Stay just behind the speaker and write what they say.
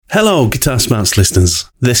Hello, Guitar Smarts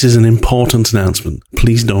listeners. This is an important announcement.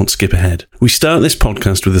 Please don't skip ahead. We start this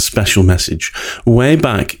podcast with a special message. Way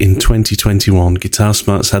back in 2021, Guitar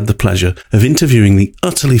Smarts had the pleasure of interviewing the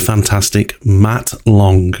utterly fantastic Matt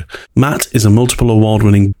Long. Matt is a multiple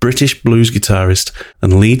award-winning British blues guitarist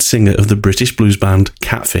and lead singer of the British blues band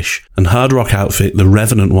Catfish and hard rock outfit The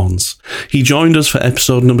Revenant Ones. He joined us for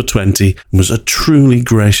episode number 20 and was a truly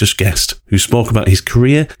gracious guest who spoke about his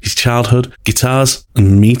career, his childhood, guitars,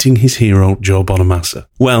 and meeting his hero, Joe Bonamassa.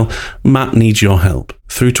 Well, Matt needs your help.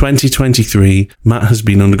 Through 2023, Matt has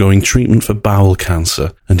been undergoing treatment for bowel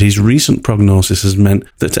cancer, and his recent prognosis has meant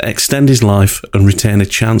that to extend his life and retain a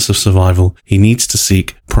chance of survival, he needs to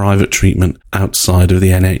seek private treatment outside of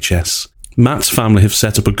the NHS. Matt's family have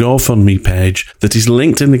set up a GoFundMe page that is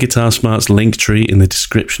linked in the Guitar Smarts link tree in the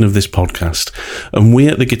description of this podcast. And we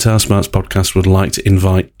at the Guitar Smarts podcast would like to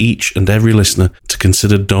invite each and every listener to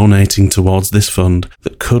consider donating towards this fund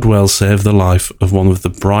that could well save the life of one of the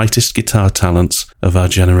brightest guitar talents of our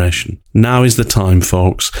generation. Now is the time,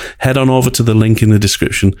 folks. Head on over to the link in the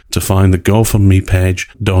description to find the GoFundMe page.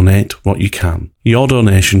 Donate what you can. Your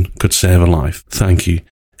donation could save a life. Thank you.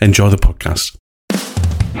 Enjoy the podcast.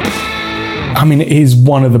 I mean, it is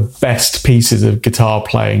one of the best pieces of guitar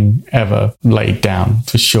playing ever laid down,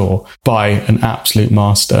 for sure, by an absolute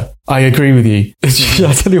master. I agree with you. I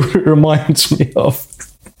tell you what it reminds me of.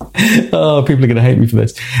 Oh, people are going to hate me for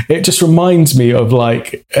this. It just reminds me of,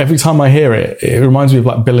 like, every time I hear it, it reminds me of,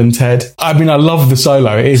 like, Bill and Ted. I mean, I love the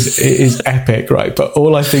solo. It is epic, right? But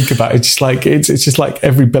all I think about is just like, it's just like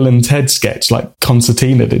every Bill and Ted sketch, like,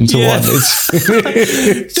 concertinaed into one. It's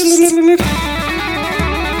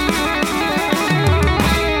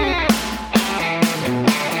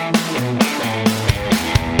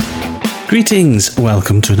Greetings,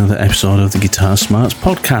 welcome to another episode of the Guitar Smarts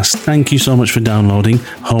podcast. Thank you so much for downloading,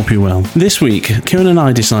 hope you're well. This week, Kieran and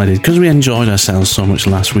I decided, because we enjoyed ourselves so much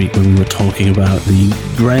last week when we were talking about the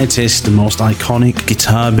greatest, the most iconic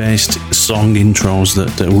guitar-based song intros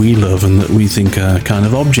that we love and that we think are kind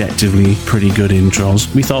of objectively pretty good intros,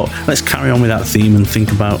 we thought, let's carry on with that theme and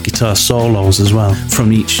think about guitar solos as well,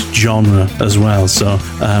 from each genre as well. So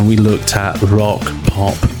we looked at rock,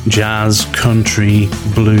 pop, jazz, country,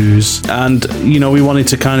 blues, and, you know, we wanted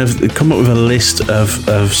to kind of come up with a list of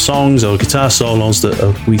songs or guitar solos that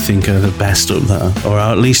we think are the best up there, or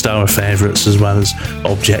at least our favourites, as well as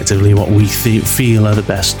objectively what we feel are the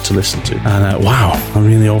best to listen to. And wow, I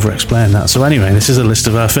really over-explained that. So anyway, this is a list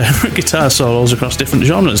of our favourite guitar solos across different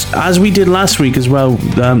genres. As we did last week as well,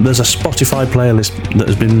 there's a Spotify playlist that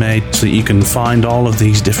has been made so that you can find all of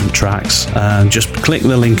these different tracks. Just click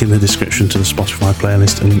the link in the description to the Spotify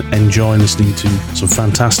playlist and enjoy listening to some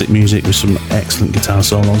fantastic music with some excellent guitar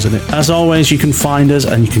solos in it. As always, you can find us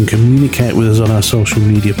and you can communicate with us on our social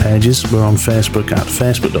media pages. We're on Facebook at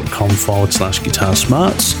facebook.com/Guitar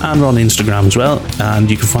Smarts, and we're on Instagram as well.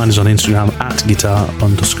 And you can find us on Instagram at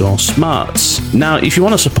guitar_smarts. Now, if you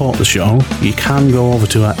want to support the show, you can go over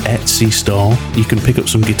to our Etsy store. You can pick up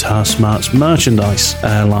some Guitar Smarts merchandise,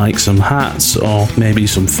 like some hats or maybe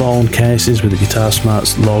some phone cases with the Guitar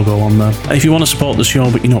Smarts logo on them. If you want to support the show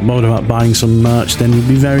but you're not bothered about buying some merch, then we'd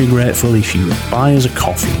be very grateful if you buy us a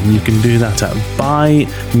coffee. And you can do that at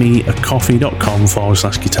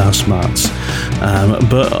buymeacoffee.com/Guitar Smarts.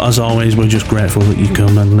 But as always, we're just grateful that you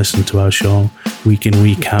come and listen to our show week in,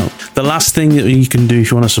 week out. The last thing that you can do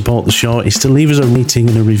if you want to support the show is to leave us a rating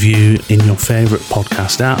and a review in your favourite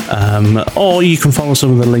podcast app. Or you can follow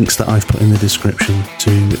some of the links that I've put in the description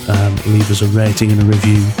to leave us a rating and a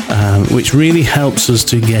review, which really helps us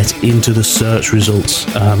to get into the search results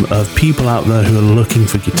of people out there who are looking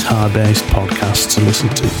for guitar-based podcasts to listen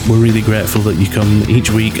to. We're really grateful that you come each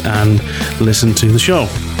week and listen to the show.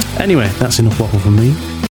 Anyway, that's enough waffle from me.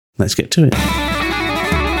 Let's get to it.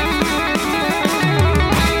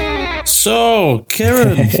 So,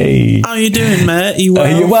 Kieran, hey. How are you doing, mate? Are you well?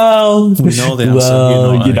 Are you well? We know the answer.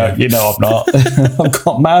 Well, you know I'm not. I've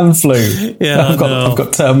got man flu. Yeah, I've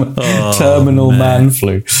got terminal man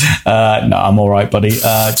flu. No, I'm all right, buddy.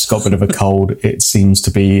 Just got a bit of a cold. It seems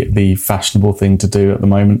to be the fashionable thing to do at the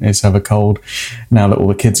moment is have a cold. Now that all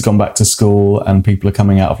the kids have gone back to school and people are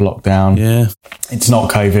coming out of lockdown. Yeah. It's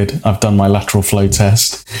not COVID. I've done my lateral flow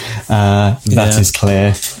test. That is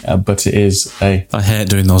clear, but it is I hate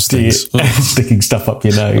doing those things. Sticking stuff up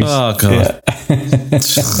your nose. Oh, God. Yeah.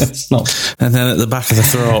 It's not. And then at the back of the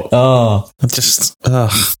throat. Oh.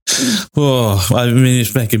 I mean,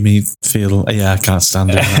 it's making me feel, I can't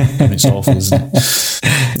stand it. It's awful, isn't it?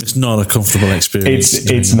 It's not a comfortable experience.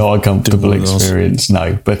 It's not a comfortable experience,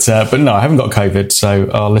 no. But no, I haven't got COVID, so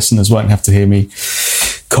our listeners won't have to hear me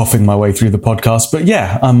coughing my way through the podcast. But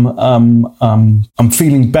yeah, I'm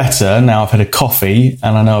feeling better now. I've had a coffee,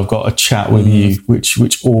 and I know I've got a chat with you, which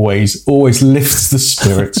always lifts the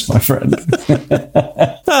spirits, my friend.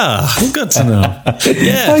 Good to know.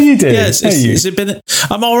 Yeah, how you doing? Yeah, it's been.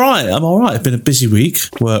 I'm all right. It's been a busy week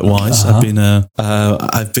work-wise. I've been.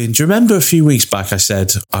 Do you remember a few weeks back I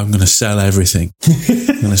said I'm going to sell everything. I'm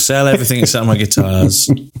going to sell everything except my guitars.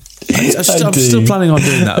 I'm still planning on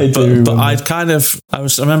doing that, but I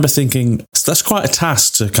remember thinking that's quite a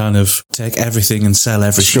task to kind of take everything and sell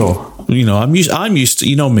everything. Sure. You know, I'm used to,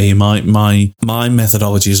 you know me, my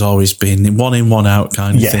methodology has always been one in, one out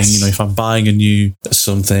kind of thing. You know, if I'm buying a new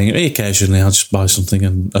something, occasionally I'll just buy something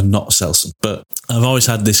and not sell some. But I've always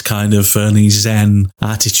had this kind of fairly zen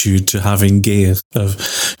attitude to having gear,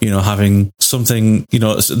 of, you know, having something, you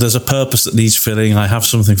know, there's a purpose that needs filling. I have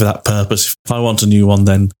something for that purpose. If I want a new one,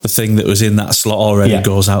 then the thing that was in that slot already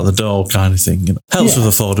goes out the door kind of thing. You know, helps with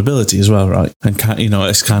affordability as well, right? And you know,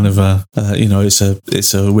 it's kind of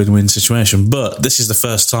it's a win-win situation. But this is the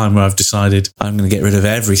first time where I've decided I'm going to get rid of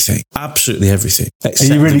everything, absolutely everything. Are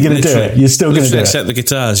you really going to do it? You're still going to do it? Except the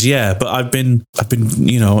guitars, yeah. But I've been,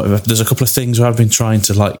 you know, there's a couple of things where I've been trying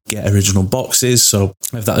to like get original boxes. So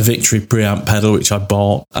I have that Victory preamp pedal which I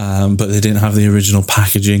bought, but they didn't have the original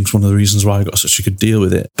packaging. It's one of the reasons why I got such a good deal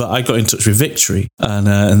with it. But I got in touch with Victory,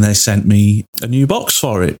 and they sent me a new box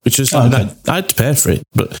for it, which was I had to pay for it,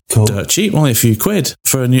 but dirt cheap, only a few quid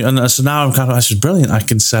for a new. And so now I'm kind of, this is brilliant. I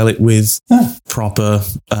can sell it with proper,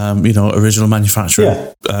 you know, original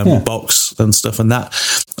manufacturer box and stuff, and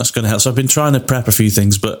that's going to help. So I've been trying to prep a few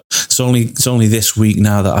things, but it's only this week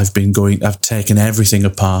now that I've taken everything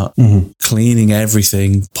apart, cleaning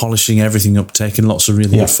everything, polishing everything up, taking lots of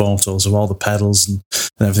really good photos of all the pedals and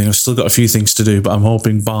everything. I've still got a few things to do, but I'm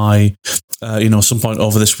hoping by you know, some point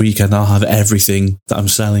over this weekend I'll have everything that I'm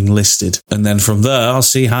selling listed, and then from there I'll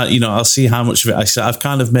see how much of it I sell. I've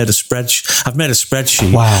kind of made a spreadsheet. I've made a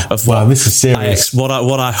spreadsheet of what this is serious. what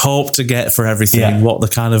I hope to get for everything, what the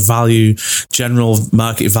kind of value, general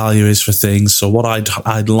market value is for things. So what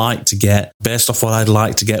I'd like to get, based off what I'd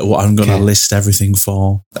like to get, what I'm going to list everything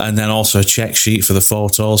for, and then also a check sheet for the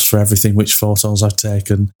photos for everything, which photos I've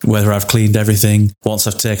taken, whether I've cleaned everything. Once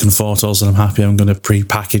I've taken photos and I'm happy, I'm going to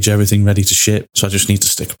pre-package everything ready to ship. So I just need to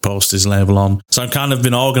stick a postage label on. So I've kind of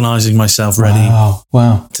been organising myself ready.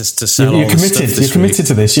 Wow. To sell. You're committed. You're committed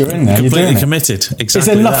to this. You're in there. Completely you're doing committed. Exactly. Is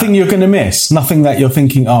there nothing you're going to miss? Nothing that you're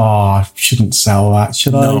thinking, I shouldn't sell that,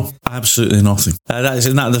 should I? No, absolutely nothing.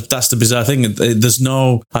 That's the bizarre thing.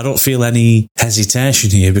 I don't feel any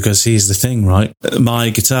hesitation here, because here's the thing, right? My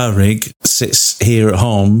guitar rig sits here at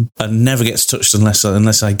home and never gets touched unless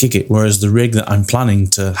I gig it. Whereas the rig that I'm planning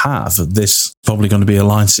to have, this probably going to be a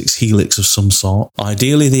Line 6 Helix of some sort.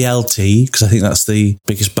 Ideally the LT, because I think that's the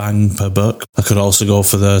biggest bang per buck. I could also go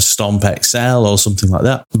for the Stomp XL or something like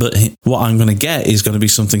that. But what I'm going to get is going to be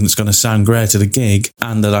something that's going to sound great at a gig,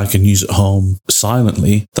 and that I can use at home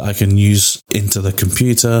silently, that I can use into the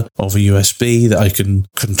computer over USB, that I can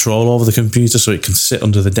control over the computer so it can sit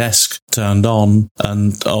under the desk turned on,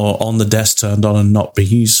 or on the desk turned on and not be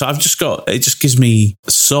used. So it just gives me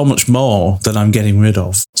so much more than I'm getting rid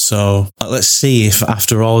of. So let's see if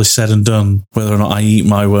after all is said and done, whether or not I eat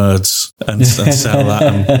my words and sell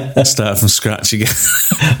that and start from scratch again.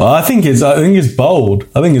 Well, I think it's bold.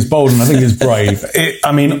 I think it's bold, and I think it's brave.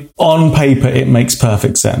 On paper, it makes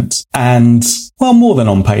perfect sense. And, well, more than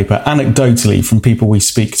on paper, anecdotally, from people we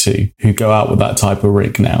speak to who go out with that type of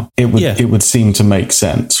rig now, it would seem to make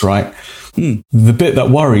sense, right? The bit that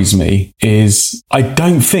worries me is I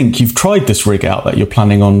don't think you've tried this rig out that you're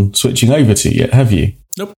planning on switching over to yet, have you?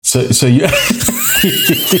 Nope. So you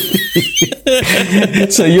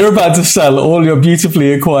so you're about to sell all your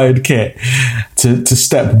beautifully acquired kit to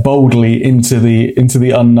step boldly into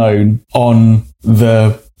the unknown on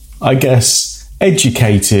the, I guess,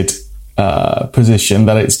 educated position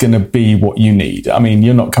that it's going to be what you need. I mean,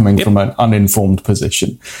 you're not coming from an uninformed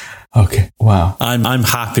position. Okay. Wow. I'm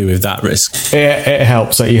happy with that risk. It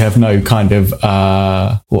helps that you have no kind of,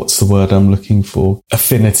 what's the word I'm looking for?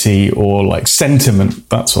 Affinity or like sentiment.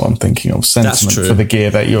 That's what I'm thinking of. Sentiment for the gear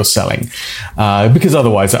that you're selling. Because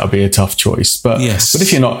otherwise that would be a tough choice. But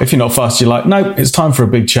if you're not fast, you're like, no, it's time for a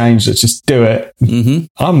big change. Let's just do it. Mm-hmm.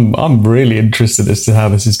 I'm really interested as to how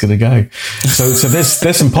this is going to go. So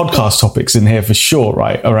there's some podcast topics in here for sure,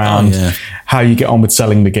 right? Around how you get on with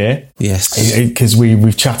selling the gear. Yes. Because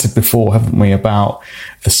we've chatted before, haven't we, about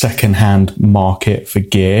the second-hand market for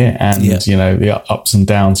gear and, the ups and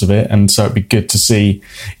downs of it. And so it'd be good to see,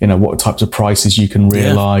 what types of prices you can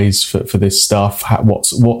realize for this stuff,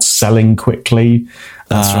 what's selling quickly.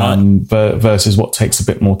 That's right. Versus what takes a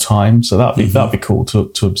bit more time. So that'd be cool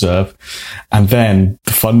to observe. And then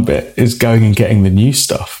the fun bit is going and getting the new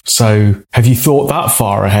stuff. So have you thought that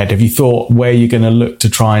far ahead? Have you thought where you're going to look to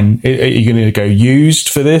try and, are you going to go used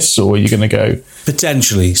for this, or are you going to go?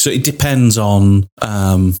 Potentially. So it depends on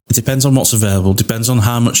what's available, depends on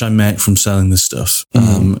how much I make from selling the stuff,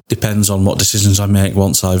 depends on what decisions I make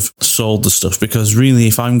once I've sold the stuff. Because really,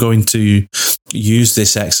 if I'm going to use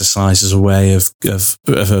this exercise as a way of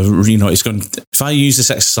if I use this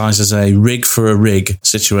exercise as a rig for a rig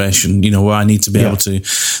situation, where I need to be able to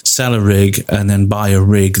sell a rig and then buy a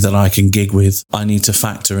rig that I can gig with, I need to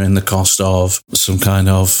factor in the cost of some kind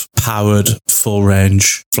of powered, full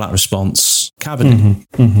range, flat response cabinet.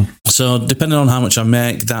 So depending on how much I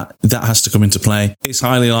make, that has to come into play. It's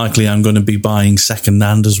highly likely I'm going to be buying second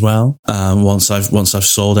hand as well, once I've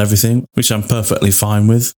sold everything, which I'm perfectly fine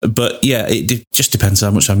with. But yeah, it just depends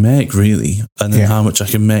how much I make, really, and then how much I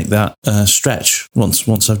can make that stretch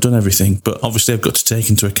once I've done everything. But obviously I've got to take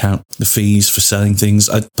into account the fees for selling things.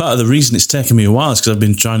 Part of the reason it's taken me a while is because I've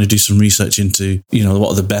been trying to do some research into,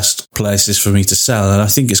 what are the best places for me to sell, and I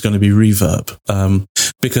think it's going to be Reverb,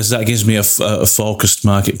 because that gives me a focused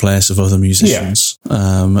marketplace of other musicians.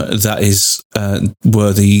 That is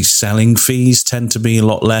where the selling fees tend to be a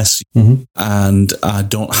lot less, and I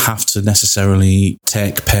don't have to necessarily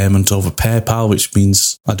take payment over PayPal, which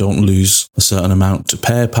means I don't lose a certain amount to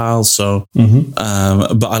PayPal. So,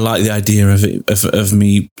 but I like the idea of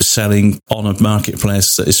me selling on a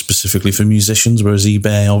marketplace that is specifically for musicians, whereas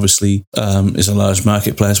eBay obviously is a large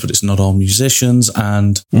marketplace, but it's not all musicians.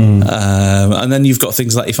 And then you've got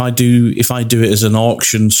things like if I do it as an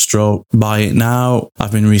auction stroke buy it now,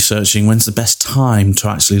 I've been researching when's the best time to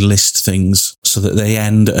actually list things so that they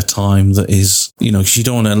end at a time that is, because you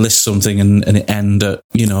don't want to list something and it end at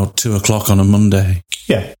 2:00 on a Monday.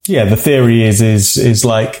 Yeah. The theory is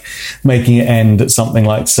like making it end at something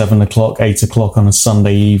like 7:00, 8:00 on a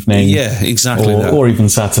Sunday evening. Yeah, exactly. Or even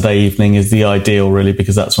Saturday evening is the ideal, really,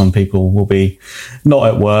 because that's when people will be not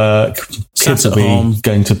at work, kids will be home,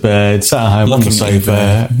 going to bed, sat at home on the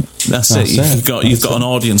sofa. That's it. You've got an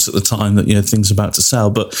audience at the time that things about to sell.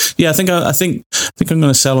 But yeah, I think I'm going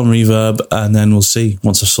to sell on Reverb, and then we'll see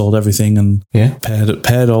once I've sold everything and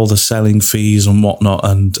paid all the selling fees and whatnot,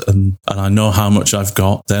 and I know how much I've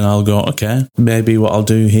got. Then I'll go, okay, maybe what I'll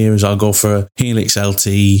do here is I'll go for a Helix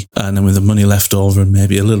LT, and then with the money left over and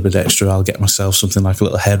maybe a little bit extra, I'll get myself something like a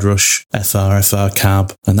little Headrush FR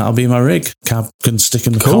cab, and that'll be my rig. Cab can stick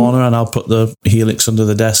in the corner, and I'll put the Helix under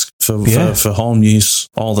the desk for home use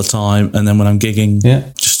all the time, and then when I'm gigging,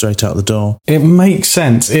 just straight out the door. It makes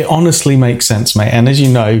sense. It honestly makes sense, mate. And as you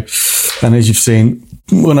know, and as you've seen,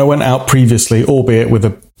 when I went out previously, albeit with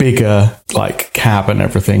a bigger cab and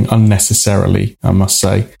everything, unnecessarily, I must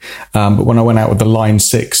say. But when I went out with the Line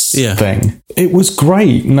 6 thing, it was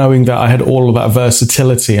great knowing that I had all of that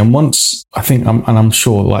versatility. And once I think, I'm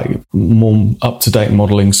sure more up-to-date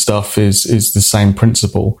modeling stuff is the same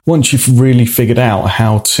principle. Once you've really figured out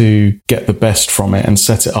how to get the best from it and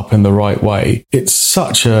set it up in the right way, it's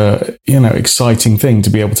such a, exciting thing to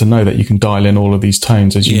be able to know that you can dial in all of these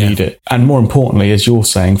tones as you need it. And more importantly, as you're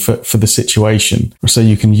saying, for the situation, so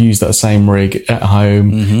you can use that same rig at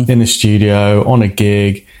home, in the studio, on a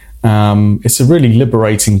gig. It's a really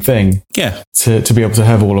liberating thing to be able to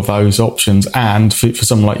have all of those options. And for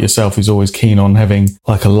someone like yourself who's always keen on having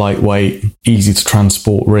a lightweight, easy to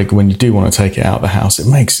transport rig when you do want to take it out of the house, it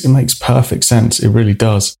makes perfect sense. It really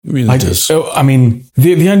does. It really does. I mean,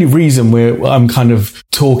 the only reason I'm kind of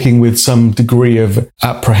talking with some degree of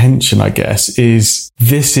apprehension, I guess, is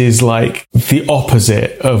this is the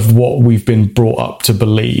opposite of what we've been brought up to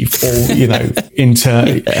believe, or and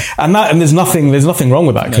there's nothing wrong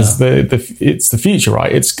with that, because it's the future,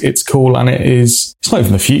 right? It's cool, and it's not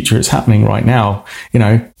even the future, it's happening right now.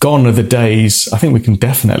 Gone are the days, I think we can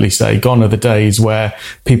definitely say, gone are the days where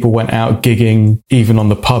people went out gigging even on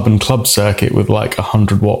the pub and club circuit with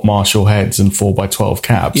 100-watt Marshall heads and 4x12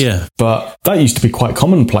 cabs. Yeah. But that used to be quite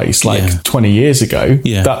commonplace 20 years ago.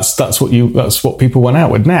 Yeah. That's what people went out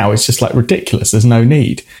with. Now it's just ridiculous. There's no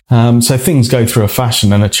need. So things go through a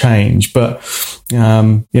fashion and a change, but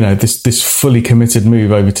this fully committed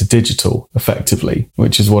move over to digital, effectively,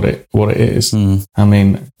 which is what it is. I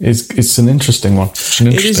mean, it's an interesting one.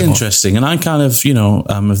 It is interesting, and I kind of,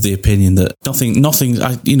 I'm of the opinion that nothing.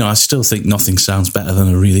 I still think nothing sounds better than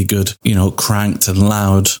a really good, cranked and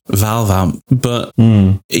loud valve amp. But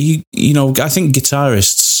I think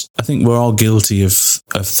guitarists, we're all guilty of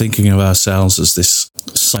thinking of ourselves as this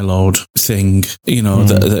siloed thing,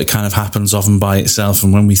 that kind of happens often by itself.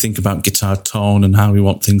 And when we think about guitar tone and how we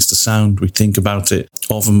want things to sound, we think about it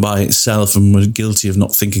often by itself, and we're guilty of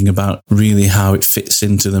not thinking about really how it fits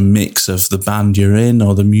into the mix of the band you're in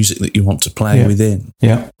or the music that you want to play within.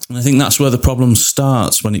 Yeah. And I think that's where the problem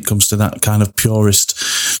starts when it comes to that kind of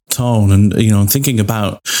purist tone. And, thinking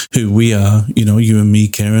about who we are, you and me,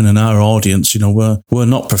 Kieran, and our audience, we're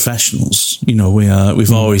not professionals.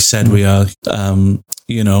 We've always said we are,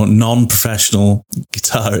 non-professional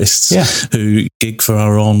guitarists who gig for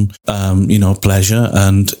our own, pleasure,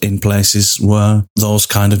 and in places where those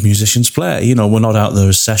kind of musicians play. We're not out there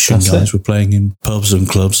as session guys. We're playing in pubs and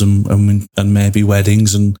clubs and maybe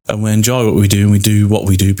weddings, and we enjoy what we do, and we do what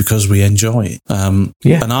we do because we enjoy it. And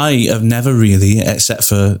I have never really, except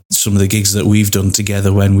for some of the gigs that we've done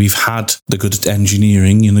together when we've had the good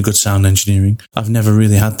engineering, the good sound engineering, I've never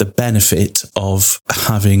really had the benefit of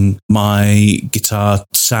having my guitar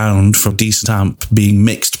sound from a decent amp being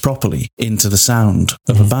mixed properly into the sound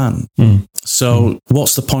of a band. So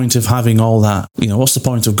what's the point of having all that? What's the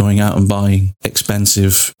point of going out and buying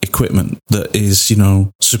expensive equipment that is,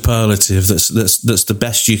 superlative, that's the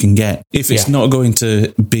best you can get, if it's not going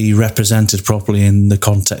to be represented properly in the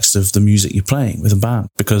context of the music you're playing with a band,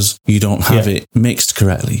 because you don't have it mixed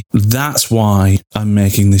correctly. That's why I'm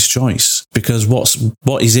making this choice, because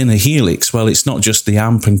what is in a Helix? Well, it's not just the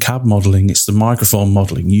amp and cab modeling, it's the microphone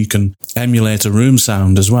modeling. You can emulate a room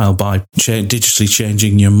sound as well by digitally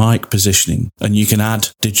changing your mic positioning, and you can add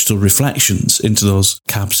digital reflections into those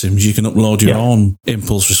cab sims. You can upload your own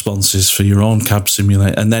impulse responses for your own cab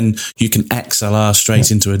simulator, and then you can XLR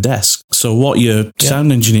straight into a desk. So what your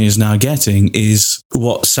sound engineer is now getting is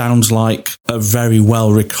what sounds like a very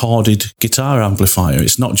well recorded guitar amplifier.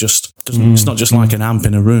 It's not just like an amp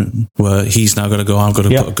in a room where he's now got to go, I've got to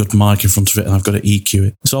put a good mic in front of it and I've got to EQ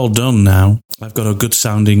it. It's all done now. I've got a good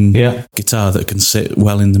sounding guitar that can sit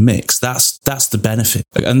well in the mix. That's the benefit.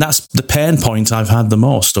 And that's the pain point I've had the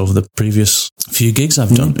most over the previous few gigs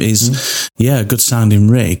I've done is, a good sounding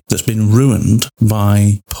rig that's been ruined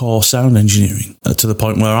by poor sound engineering to the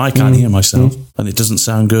point where I can't hear myself and it doesn't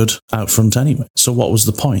sound good out front anyway. So what was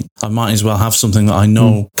the point? I might as well have something that I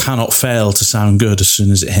know cannot fail to sound good as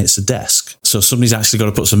soon as it hits the desk. So somebody's actually got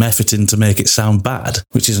to put some effort in to make it sound bad,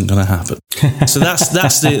 which isn't going to happen. So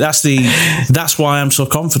that's why I'm so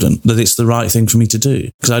confident that it's the right thing for me to do,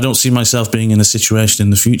 because I don't see myself being in a situation in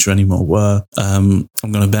the future anymore where I'm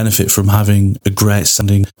going to benefit from having a great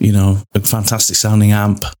sounding, a fantastic sounding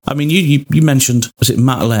amp. I mean, you mentioned, was it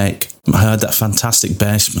Matt Lake? I heard that fantastic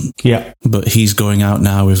bassman. Yeah. But he's going out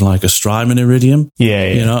now with like a Strymon Iridium.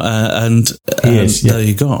 There you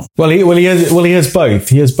go. Well, he has both.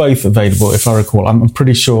 He has both available, if I recall. I'm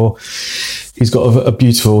pretty sure he's got a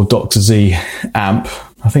beautiful Dr. Z amp.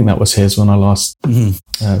 I think that was his when I last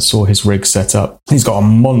saw his rig set up. He's got a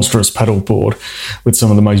monstrous pedal board with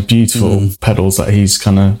some of the most beautiful pedals that he's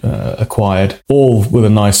kind of acquired, all with a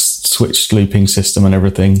nice switched looping system and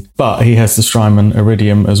everything. But he has the Strymon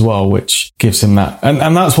Iridium as well, which gives him that.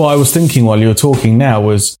 And that's what I was thinking while you were talking now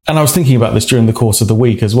and I was thinking about this during the course of the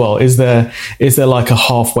week as well. Is there like a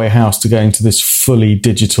halfway house to going to this fully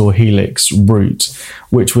digital Helix route,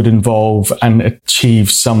 which would involve and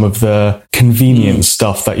achieve some of the convenience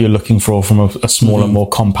stuff that you're looking for from a smaller, more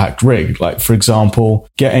compact rig? Like, for example,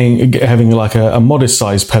 having like a modest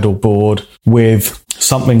sized pedal board with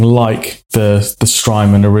something like the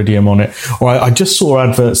Strymon Iridium on it. Or I just saw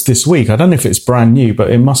adverts this week. I don't know if it's brand new, but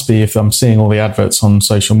it must be if I'm seeing all the adverts on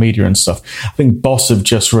social media and stuff. I think Boss have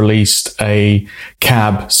just released a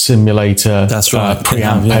cab simulator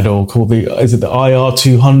preamp pedal called is it the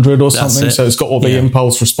IR200 or something? So it's got all the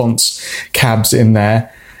impulse response cabs in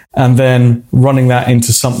there. And then running that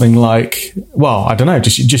into something like, well, I don't know,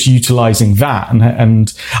 just utilizing that.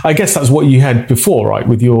 And I guess that's what you had before, right?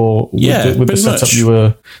 With the setup you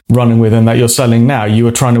were running with and that you're selling now, you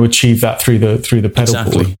were trying to achieve that through the pedal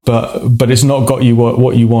board, but it's not got you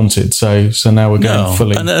what you wanted. So now we're going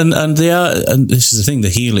fully. And this is the thing, the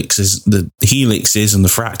Helixes and the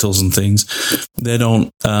Fractals and things, they're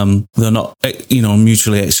not,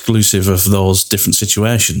 mutually exclusive of those different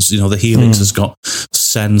situations. The Helix has got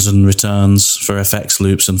sends and returns for FX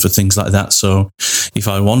loops and for things like that. So if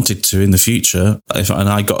I wanted to in the future, and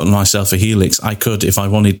I got myself a Helix, I could, if I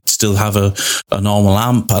wanted, still have a normal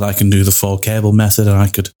amp, and I can do the 4-cable method, and I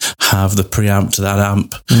could have the preamp to that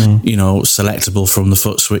amp, selectable from the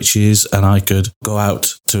foot switches, and I could go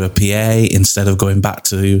out to a PA instead of going back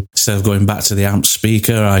to the amp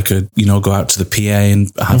speaker. I could, go out to the PA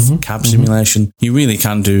and have cab simulation. You really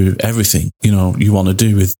can do everything, you want to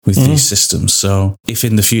do with these systems. So if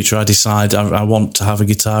in the future I decide I want to have a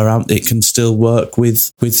guitar amp, it can still work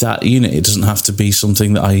with that unit. It doesn't have to be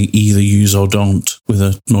something that I either use or don't with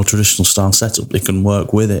a more traditional style setup. It can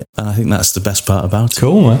work with it. And I think that's the best part about it.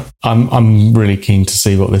 Cool, man. I'm really keen to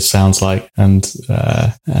see what this sounds like. And,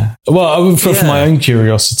 for my own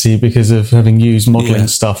curiosity, because of having used modeling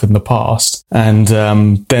stuff in the past, and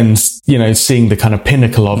then, seeing the kind of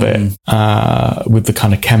pinnacle of it with the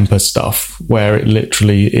kind of Kemper stuff, where it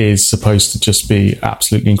literally is supposed to just be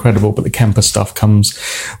absolutely incredible, but the Kemper stuff comes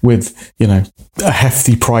with, a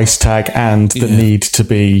hefty price tag and the need to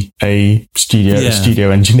be a studio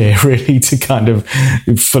engineer, really, to kind of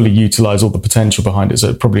fully utilize all the potential behind it.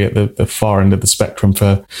 So probably at the far end of the spectrum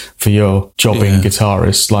for your jobbing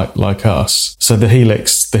guitarists like us. So the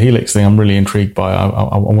Helix thing, I'm really intrigued by.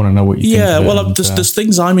 I want to know what you think. Yeah, well, there's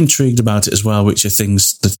things I'm intrigued about it as well, which are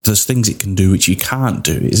things there's things it can do which you can't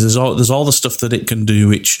do. There's all the stuff that it can do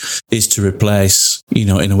which is to replace, in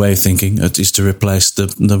a way of thinking, is to replace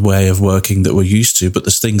the way of working that we're used to. But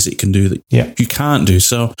there's things it can do that you can't do.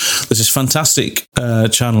 So there's this fantastic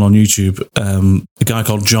channel on YouTube, a guy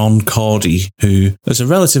called John Cordy, who is a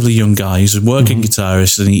relatively young guy. He's a working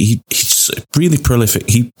guitarist, and he's really prolific.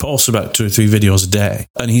 He posts about 2 or 3 videos a day,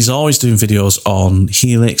 and he's always doing videos on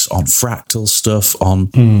Helix, on Fractal stuff, on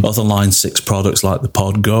other Line 6 products like the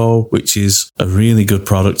Pod Go, which is a really good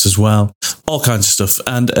product as well. All kinds of stuff.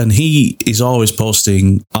 And he is always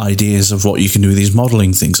posting ideas of what you can do with these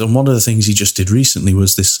modeling things. And one of the things he just did recently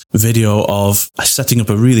was this video of setting up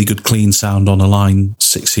a really good clean sound on a Line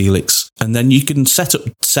 6 Helix. And then you can set up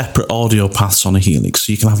separate audio paths on a Helix.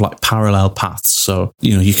 So you can have like parallel paths. So,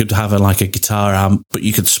 you could have a guitar amp, but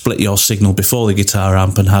you could split your signal before the guitar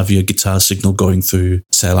amp and have your guitar signal going through,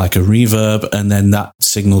 say, like a reverb. And then that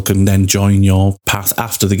signal can then join your path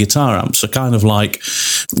after the guitar amp. So kind of like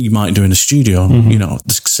you might do in a studio,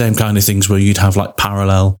 the same kind of things where you'd have like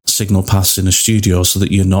parallel signal paths in a studio so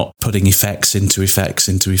that you're not putting effects into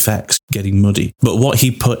effects, getting muddy. But what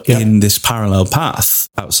he put in this parallel path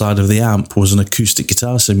outside of the amp was an acoustic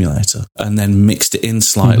guitar simulator, and then mixed it in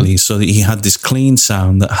slightly so that he had this clean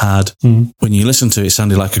sound that had, when you listen to it, it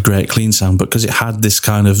sounded like a great clean sound, but because it had this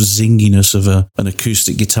kind of zinginess of an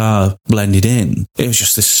acoustic guitar blended in, it was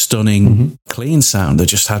just this stunning clean sound that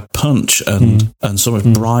just had punch and so much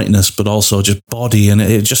brightness, but also just body. And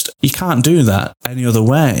it just, you can't do that any other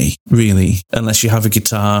way, really, unless you have a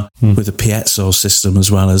guitar with a piezo system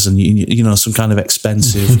as well as, and some kind of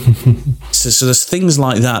expensive. so there's things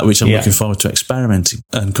like that which I'm looking forward to experimenting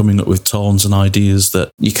and coming up with tones and ideas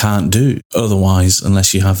that you can't do otherwise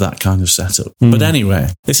unless you have that kind of setup. But anyway,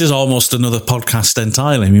 this is almost another podcast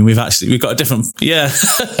entirely. I mean, we've got a different,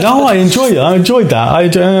 No, I enjoyed that.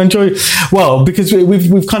 I enjoy, well, because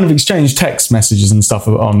we've kind of exchanged text messages and stuff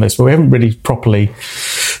on this, but we haven't really properly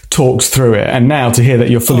talked through it. And now to hear that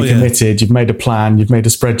you're fully committed, you've made a plan, you've made a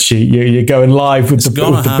spreadsheet, you're going live with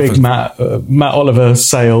the big Matt Oliver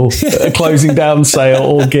sale, closing down sale,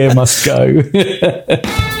 all gear must go.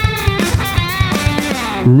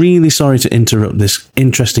 Really sorry to interrupt this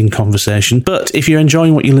interesting conversation, but if you're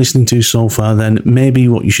enjoying what you're listening to so far, then maybe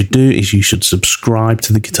what you should do is you should subscribe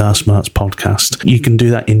to the Guitar Smarts podcast. You can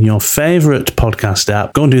do that in your favourite podcast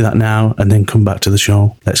app. Go and do that now, and then come back to the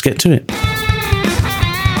show. Let's get to it.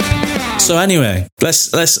 So anyway,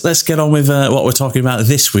 let's get on with what we're talking about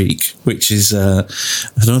this week, which is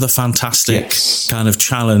another fantastic kind of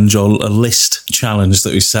challenge, or a list challenge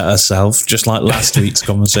that we set ourselves, just like last week's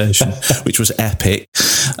conversation, which was epic.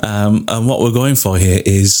 And what we're going for here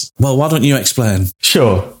is, well, why don't you explain?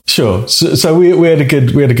 Sure. So we had a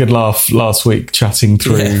good laugh last week chatting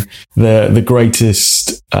through the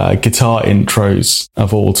greatest guitar intros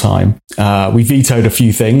of all time. We vetoed a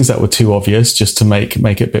few things that were too obvious, just to make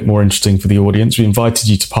it a bit more interesting for the audience. We invited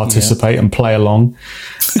you to participate and play along,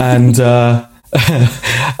 and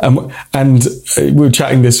and we were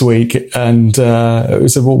chatting this week, and we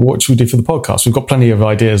said, well, what should we do for the podcast? We've got plenty of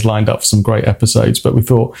ideas lined up for some great episodes, but we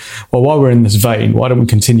thought, well, while we're in this vein, why don't we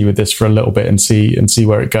continue with this for a little bit and see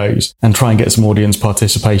where it goes, and try and get some audience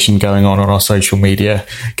participation going on our social media,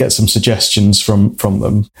 get some suggestions from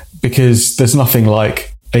them, because there's nothing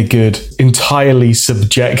like a good, entirely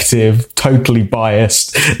subjective, totally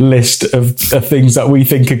biased list of things that we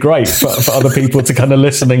think are great for other people to kind of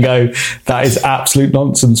listen and go, that is absolute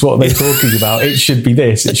nonsense. What are they talking about? It should be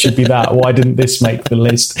this. It should be that. Why didn't this make the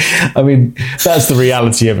list? I mean, that's the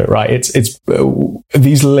reality of it, right? It's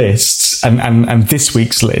these lists and this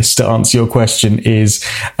week's list, to answer your question, is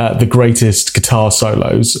the greatest guitar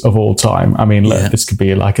solos of all time. I mean, look, this could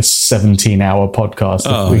be like a 17-hour podcast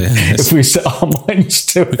if we set our minds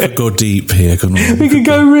to it. We could go deep here, couldn't we? We could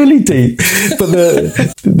go really deep. But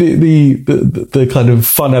the kind of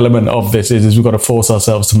fun element of this is we've got to force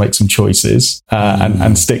ourselves to make some choices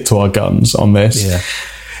and stick to our guns on this. Yeah.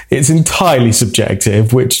 It's entirely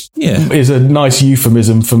subjective, which is a nice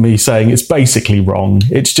euphemism for me saying it's basically wrong.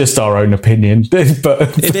 It's just our own opinion.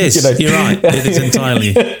 But it is. You're right. It is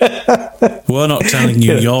entirely. We're not telling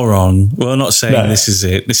you you're wrong. We're not saying this is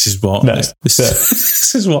it. This is what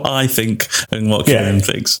this is what I think and what Kieran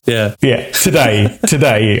thinks. Yeah. Yeah. Today,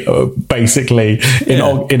 basically in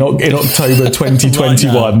October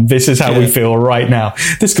 2021, this is how we feel right now.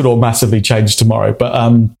 This could all massively change tomorrow,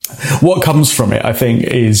 but what comes from it, I think,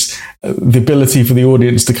 is the ability for the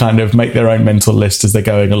audience to kind of make their own mental list as they're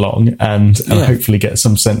going along and hopefully get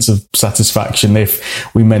some sense of satisfaction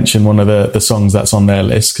if we mention one of the songs that's on their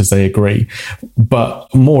list because they agree.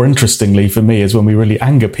 But more interestingly for me is when we really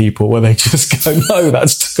anger people where they just go, no,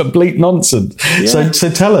 that's complete nonsense. Yeah. So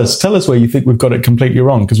tell us where you think we've got it completely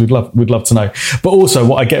wrong, because we'd love to know. But also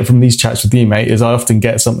what I get from these chats with you, mate, is I often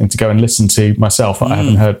get something to go and listen to myself that I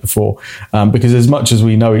haven't heard before. Because as much as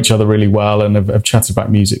we know each other really well and have chatted about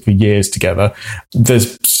music for years together,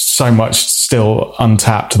 there's so much still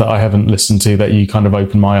untapped that I haven't listened to that you kind of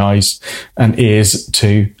open my eyes and ears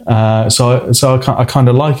to. So I kind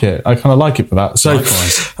of like it. I kind of like it for that. So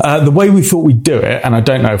the way we thought we'd do it, and I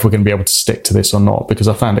don't know if we're going to be able to stick to this or not because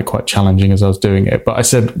I found it quite challenging as I was doing it, but I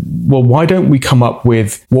said, well, why don't we come up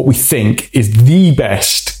with what we think is the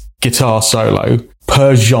best guitar solo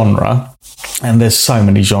per genre? And there's so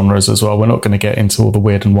many genres as well. We're not going to get into all the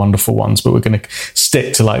weird and wonderful ones, but we're going to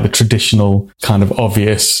stick to like the traditional kind of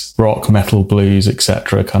obvious rock, metal, blues,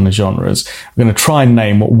 etc. kind of genres. We're going to try and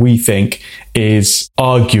name what we think is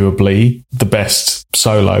arguably the best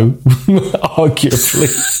solo,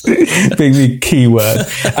 arguably being the key word,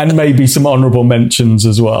 and maybe some honourable mentions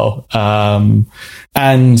as well.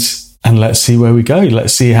 And let's see where we go.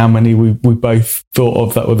 Let's see how many we both thought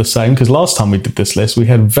of that were the same. Because last time we did this list, we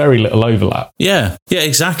had very little overlap. Yeah,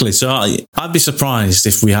 exactly. So I'd be surprised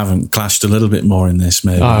if we haven't clashed a little bit more in this,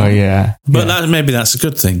 maybe. Oh, yeah. But maybe that's a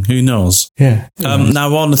good thing. Who knows? Yeah.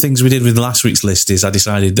 Now, one of the things we did with last week's list is I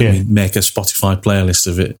dedecided that we'd make a Spotify playlist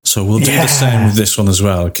of it. So we'll do the same with this one as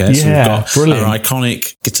well, okay? So we've got our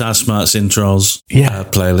iconic Guitar Smarts intros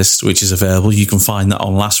playlist, which is available. You can find that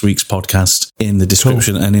on last week's podcast in the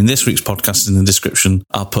description. Cool. And in this week's podcast in the description,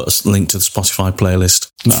 I'll put a link to the Spotify playlist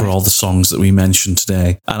for all the songs that we mentioned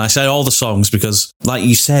today. And I say all the songs because, like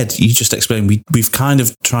you said, you just explained, we've kind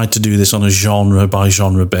of tried to do this on a genre by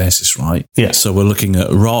genre basis, right? Yeah. So we're looking at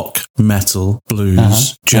rock, metal,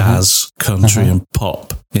 blues, jazz, country, and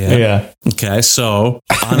pop. Yeah. Okay. So,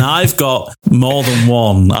 and I've got more than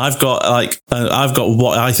one. I've got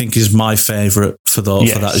what I think is my favorite for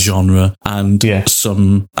that genre, and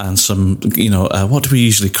some, what do we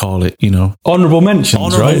usually call it? Honourable mentions.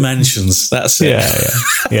 Honourable mentions. That's it.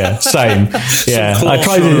 Yeah. Same. Yeah. I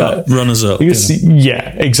tried to runners up.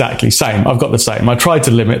 Yeah, exactly. Same. I've got the same. I tried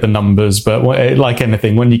to limit the numbers, but like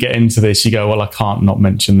anything, when you get into this, you go, well, I can't not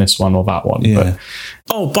mention this one or that one. Yeah.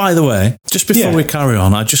 Oh, by the way, just before we carry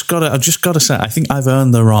on, I've just got to say, I think I've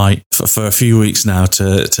earned the right for a few weeks now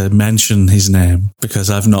to mention his name because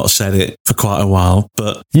I've not said it for quite a while.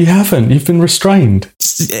 But you haven't. You've been restrained.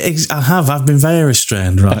 I have. I've been very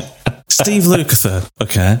restrained, right? Steve Lukather.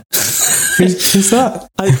 Okay. Who's that?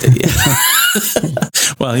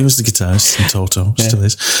 Well, he was the guitarist in Toto, still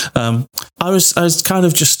is. I was kind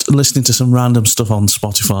of just listening to some random stuff on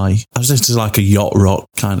Spotify. I was listening to like a yacht rock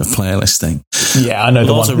kind of playlist thing. Yeah, I know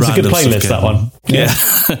the one. It's a good playlist, that one. Yeah.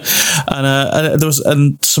 And there was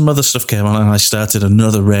some other stuff came on, and I started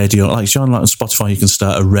another radio. Like on Spotify, you can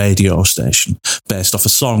start a radio station based off a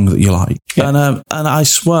song that you like. Yeah. And I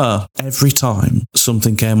swear, every time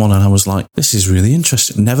something came on, and I was like, "This is really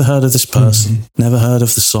interesting. Never heard of this person. Never heard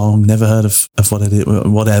of the song. Never heard of what it is.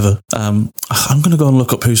 Whatever." I'm going to go and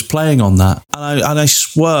look up who's playing on that. And I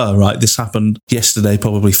swear, right, this happened yesterday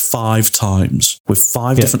probably 5 times with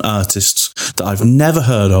 5 different artists that I've never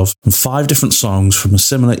heard of and 5 different songs from a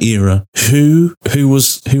similar era. Who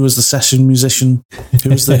was the session musician?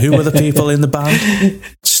 Who were the people in the band?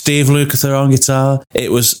 Steve Lukather on guitar.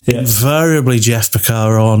 It was invariably Jeff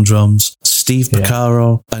Porcaro on drums. Steve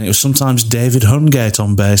Porcaro, and it was sometimes David Hungate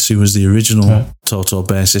on bass, who was the original Toto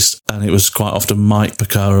bassist, and it was quite often Mike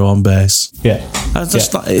Porcaro on bass. Yeah. And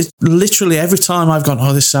just like, it's literally every time I've gone,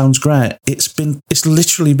 oh, this sounds great, it's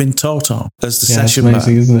literally been Toto as the session it's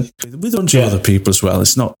amazing, isn't it? with a bunch of other people as well.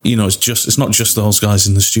 It's not, it's not just those guys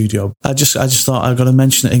in the studio. I just thought I've got to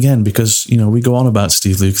mention it again because, we go on about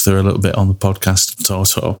Steve Lukather a little bit on the podcast,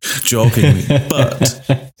 Toto, jokingly, but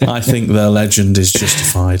I think their legend is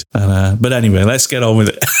justified. But anyway, let's get on with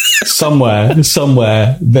it.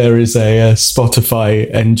 Somewhere there is a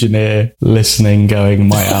Spotify engineer listening going,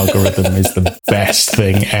 my algorithm is the best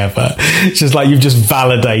thing ever. It's just like you've just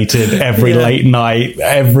validated every late night,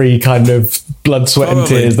 every kind of blood, sweat and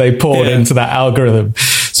tears they poured into that algorithm.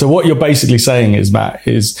 So what you're basically saying is, Matt,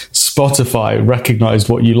 is Spotify recognized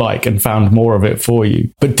what you like and found more of it for you,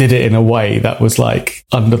 but did it in a way that was like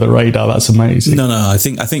under the radar. That's amazing. No, I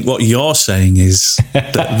think what you're saying is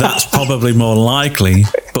that's probably more likely,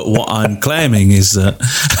 but what I'm claiming is that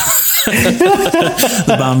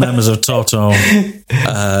the band members of Toto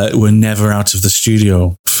were never out of the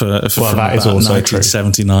studio for that is also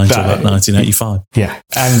 1979 to about 1985. Yeah,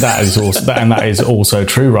 and that is also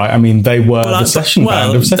true, right? I mean, they were the session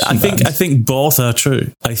band of session bands. I think both are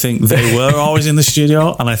true. I think they were always in the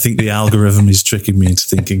studio, and I think the algorithm is tricking me into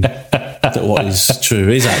thinking that what is true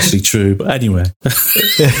is actually true. But anyway, I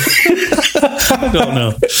don't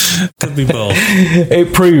know. Could be both.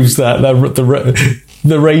 It proves that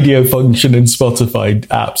the radio function in Spotify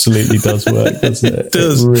absolutely does work, doesn't it? It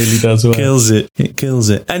does. It really does work. It kills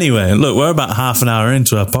it. Anyway, look, we're about half an hour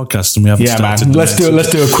into our podcast and we haven't started. Man. Let's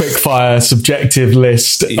do a quick fire subjective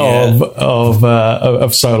list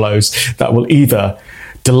of solos that will either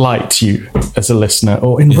delight you as a listener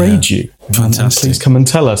or enrage you. Fantastic. And please come and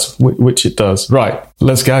tell us which it does. Right,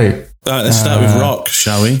 let's go. All right, let's start with rock,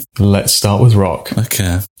 shall we? Let's start with rock.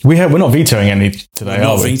 Okay. We're not vetoing any today, We're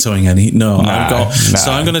not vetoing any. No,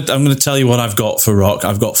 So I'm gonna tell you what I've got for rock.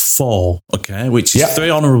 I've got 4. Okay, which is 3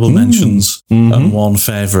 honourable mentions and 1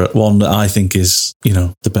 favourite, one that I think is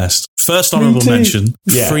the best. First honourable mention: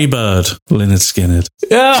 Free Bird, Lynyrd Skynyrd.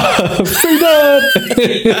 Yeah, Free Bird.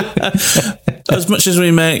 As much as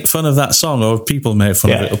we make fun of that song, or people make fun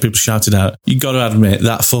of it, or people shout it out, you got to admit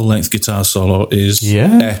that full-length guitar solo is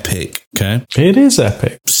epic. Okay, it is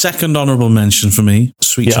epic. Second honourable mention for me: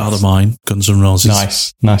 Sweet Child of Mine, Guns N'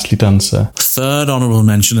 Roses. Nicely done, sir. Third honourable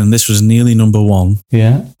mention, and this was nearly number 1.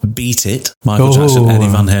 Yeah, Beat It, Michael Jackson, Eddie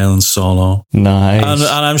Van Halen solo. Nice. And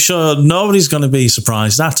I'm sure nobody's going to be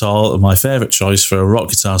surprised at all. My favourite choice for a rock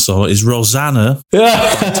guitar solo is Rosanna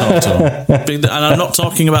by Toto. And I'm not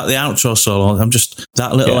talking about the outro solo. I'm just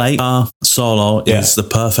that little 8-bar solo is the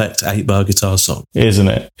perfect 8-bar guitar solo, isn't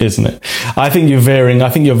it? I think you're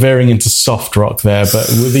veering into soft rock there, but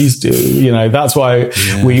with these, that's why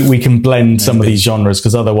we can blend some of these genres,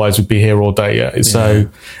 because otherwise we'd be here all day. So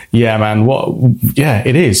man,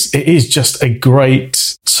 it is just a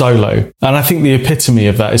great solo, and I think the epitome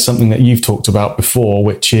of that is something that you've talked about before,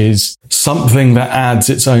 which is something that adds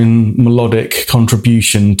its own melodic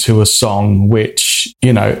contribution to a song, which,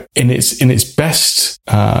 in its best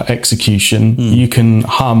execution, you can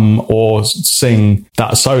hum or sing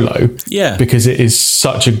that solo. Yeah. Because it is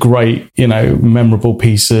such a great, memorable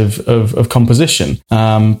piece of composition,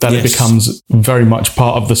 that it becomes very much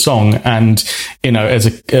part of the song. And,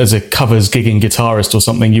 as a covers gigging guitarist or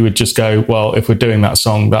something, you would just go, well, if we're doing that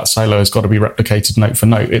song, that solo has got to be replicated note for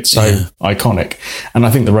note. It's so iconic. And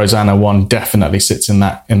I think the Rosanna one definitely sits in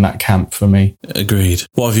that camp for me. Agreed.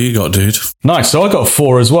 What have you got, dude? Nice. So I got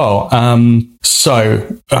 4 as well. In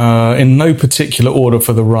no particular order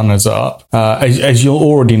for the runners up, as you'll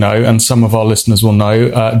already know, and some of our listeners will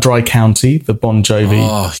know, Dry County, the Bon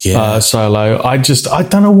Jovi solo. I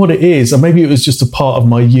don't know what it is. Or maybe it was just a part of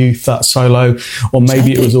my youth, that solo, or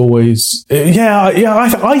maybe it was always,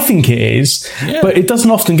 I think it is, but it doesn't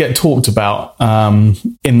often get talked about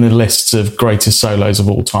in the lists of greatest solos of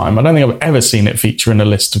all time. I don't think I've ever seen it feature in a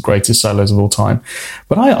list of greatest solos of all time,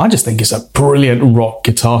 but I just think it's a brilliant rock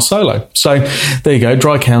guitar solo. So there you go,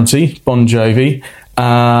 Dry County, Bon Jovi.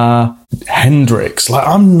 Hendrix.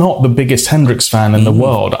 I'm not the biggest Hendrix fan in the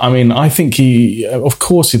world. I mean, I think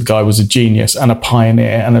the guy was a genius and a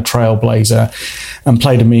pioneer and a trailblazer and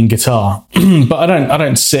played a mean guitar. But I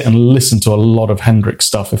don't sit and listen to a lot of Hendrix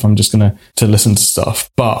stuff if I'm just going to listen to stuff.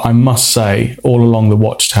 But I must say, All Along the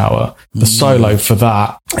Watchtower, the solo for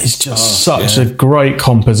that is just such a great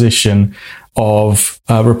composition of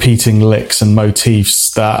repeating licks and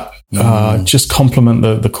motifs that just complement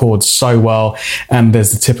the chords so well. And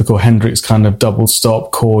there's the typical Hendrix kind of double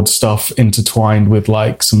stop chord stuff intertwined with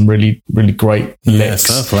like some really, really great licks.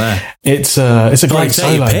 Fair play. It's a great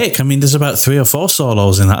solo. Pick. I mean, there's about 3 or 4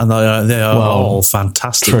 solos in that, and they are all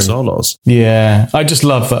fantastic solos. Yeah, I just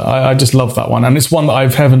love that. I just love that one, and it's one that I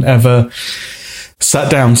haven't ever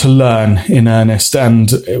sat down to learn in earnest,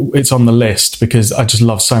 and it's on the list because I just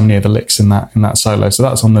love so many of the licks in that solo. So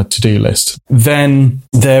that's on the to-do list. Then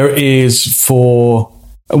there is people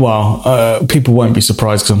won't be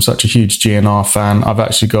surprised because I'm such a huge GNR fan. I've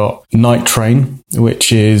actually got Night Train,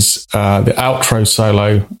 which is the outro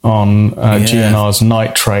solo on GNR's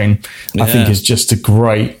Night Train. I think is just a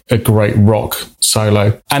great rock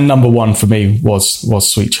solo. And number one for me was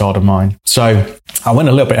Sweet Child of Mine. So I went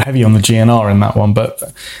a little bit heavy on the GNR in that one, but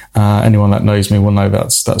anyone that knows me will know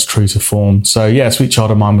that's true to form. So yeah, Sweet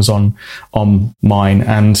Child of Mine was on mine,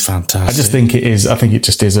 and fantastic. I just think it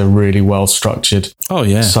just is a really well structured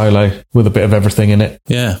solo with a bit of everything in it.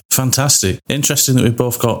 Yeah, fantastic. Interesting that we've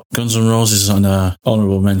both got Guns N' Roses on our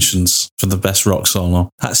honourable mentions for the best rock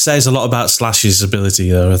solo. That says a lot about Slash's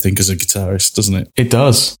ability there, I think, as a guitarist, doesn't it? It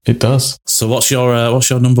does. So what's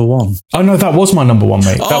your number one? Oh no, that was my number one,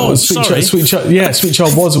 mate. That was Sweet Child. Yeah, Sweet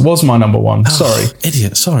Child was my number one. Sorry.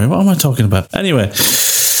 Idiot. Sorry, what am I talking about? Anyway.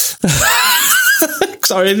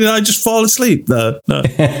 Sorry, did I just fall asleep? No.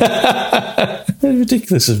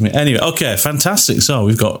 Ridiculous of me. Anyway, okay, fantastic. So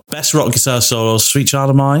we've got best rock guitar solos, Sweet Child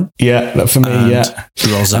of Mine. Yeah, that for me, and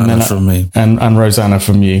Rosanna from me. And Rosanna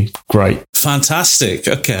from you. Great. Fantastic.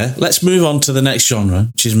 Okay, let's move on to the next genre,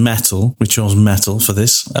 which is metal. We chose metal for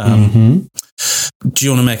this. Do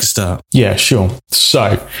you want to make a start? Yeah, sure.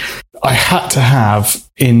 So I had to have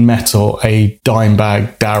in metal a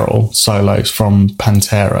Dimebag Darrell solos from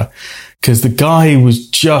Pantera, because the guy was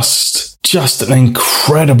just an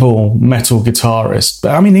incredible metal guitarist.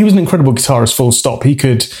 I mean, he was an incredible guitarist, full stop. He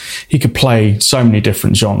could play so many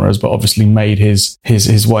different genres, but obviously made his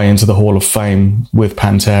way into the Hall of Fame with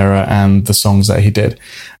Pantera and the songs that he did.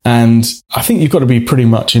 And I think you've got to be pretty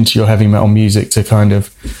much into your heavy metal music to kind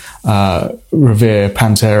of revere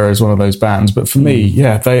Pantera as one of those bands. But for me,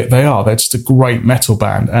 yeah, they're just a great metal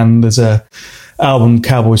band. And there's a album,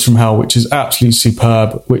 Cowboys from Hell, which is absolutely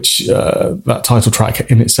superb, which that title track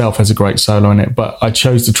in itself has a great solo in it. But I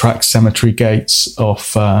chose the track Cemetery Gates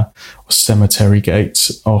off that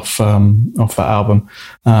album.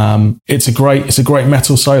 It's a great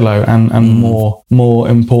metal solo, and more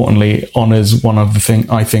importantly honours one of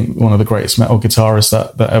the greatest metal guitarists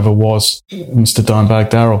that ever was, Mr. Dimebag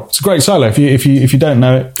Darrell. It's a great solo. If you don't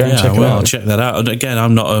know it, go and check it out. I'll check that out. And again,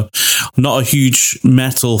 I'm not a huge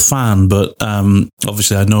metal fan, but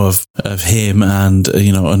obviously I know of him and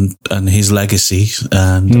and his legacy,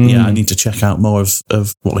 and I need to check out more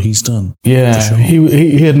of what he's done. Yeah, sure.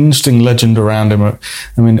 He had an interesting legend around him.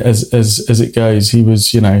 I mean, as it goes, he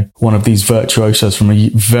was one of these virtuosos from a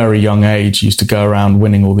very young age. He used to go around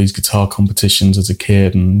winning all these guitar competitions as a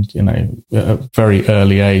kid, and at a very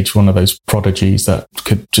early age, one of those prodigies that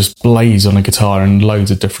could just blaze on a guitar in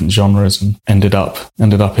loads of different genres, and ended up in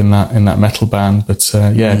that metal band. But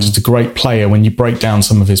just a great player. When you break down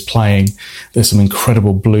some of his playing, there's some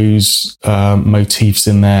incredible blues motifs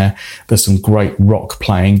in there. There's some great rock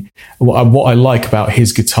playing. What I like about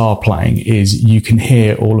his guitar playing is you can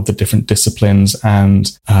hear all of the different disciplines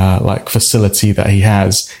and facility that he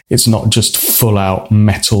has. It's not just full out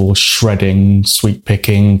metal shredding, sweep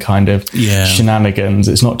picking kind of shenanigans.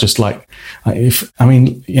 It's not just like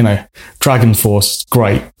Dragon Force,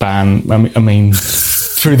 great band. I mean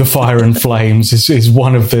Through the Fire and Flames is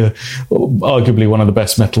arguably one of the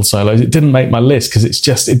best metal solos. It didn't make my list because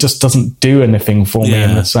it just doesn't do anything for me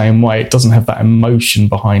in the same way. It doesn't have that emotion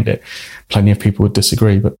behind it. Plenty of people would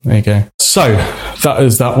disagree, but there you go. So that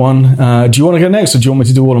is that one. Do you want to go next, or do you want me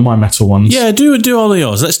to do all of my metal ones? Yeah, do all of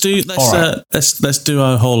yours. Let's do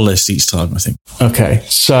a whole list each time, I think. Okay,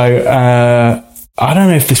 so I don't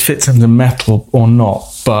know if this fits into metal or not,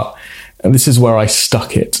 but this is where I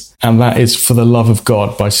stuck it. And that is For the Love of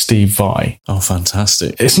God by Steve Vai. Oh,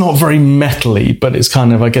 fantastic. It's not very metal-y, but it's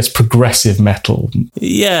kind of, I guess, progressive metal.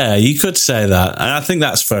 Yeah, you could say that. And I think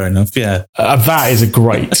that's fair enough, yeah. That is a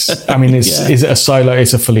great... I mean, is it a solo?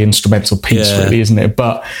 It's a fully instrumental piece, really, isn't it?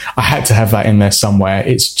 But I had to have that in there somewhere.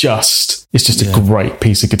 It's just a great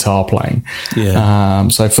piece of guitar playing. Yeah.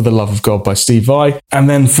 So For the Love of God by Steve Vai. And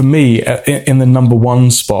then for me, in the number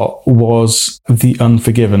one spot was The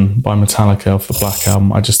Unforgiven by Metallica off the Black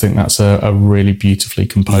Album. I just think that's a really beautifully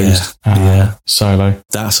composed solo.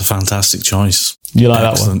 That's a fantastic choice. You like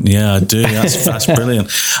that one? Yeah, I do. That's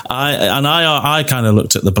brilliant. I kind of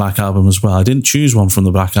looked at the Black Album as well. I didn't choose one from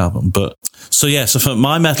the Black Album, but So for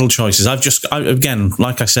my metal choices, again,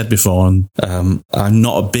 like I said before, I'm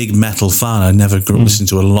not a big metal fan. I never grew up listening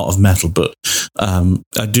to a lot of metal, but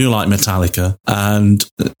I do like Metallica, and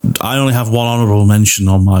I only have one honourable mention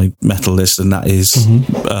on my metal list, and that is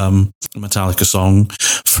a Metallica song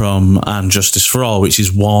from And Justice for All, which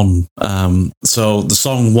is One. So the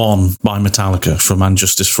song One by Metallica from And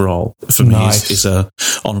Justice for All, for me, is a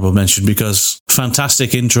honourable mention, because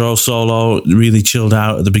fantastic intro solo, really chilled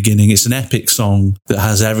out at the beginning. It's an epic song that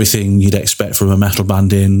has everything you'd expect from a metal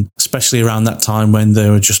band in, especially around that time when they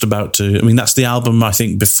were just about to, I mean, that's the album, I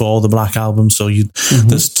think, before the Black Album, so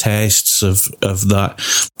there's tastes of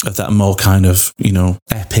that more kind of,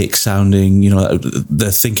 epic sounding,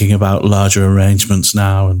 they're thinking about larger arrangements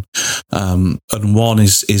now, and One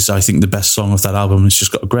is I think the best song of that album. It's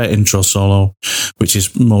just got a great intro solo, which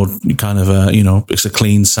is more kind of it's a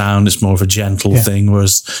clean sound, it's more of a gentle thing,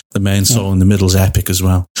 whereas the main solo in the middle is epic as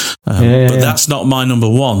well. But that's not my number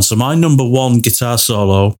one. So my number one guitar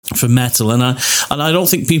solo for metal, and I don't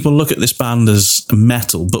think people look at this band as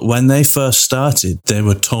metal, but when they first started, they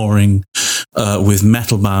were touring with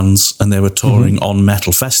metal bands, and they were touring on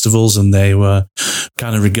metal festivals, and they were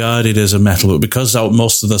kind of regarded as a metal, but because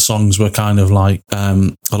most of the songs were kind of like,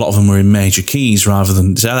 a lot of them were in major keys rather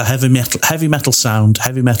than heavy metal sound,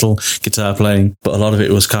 heavy metal guitar playing, but a lot of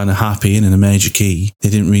it was kind of happy and in a major key.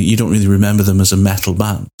 You don't really remember them as a metal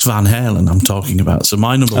band. It's Van Halen I'm talking about. So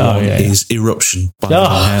my number one is Eruption by Van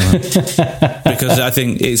Halen, because I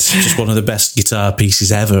think it's just one of the best guitar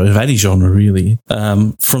pieces ever of any genre, really.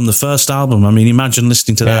 From the first album, I mean, imagine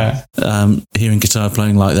listening to that, hearing guitar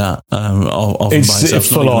playing like that, it's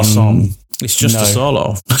full on song. It's just a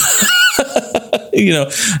solo.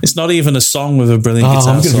 It's not even a song with a brilliant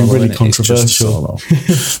guitar I'm going to be really controversial.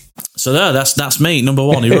 So that's me, number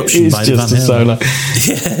one, Eruption by Van Halen. It's just a solo.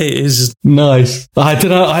 Yeah, it is. Nice. I don't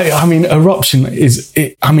know. I mean, Eruption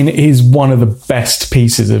it is one of the best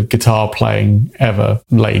pieces of guitar playing ever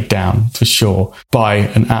laid down, for sure, by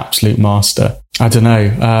an absolute master. I don't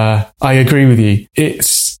know. I agree with you. I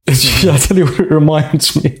tell you what it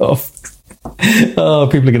reminds me of. Oh,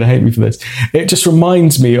 people are going to hate me for this. It just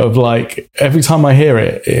reminds me of, like, every time I hear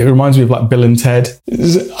it, it reminds me of like Bill and Ted.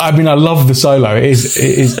 I mean, I love the solo. It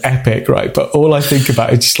is epic, right? But all I think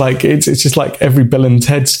about it's just like every Bill and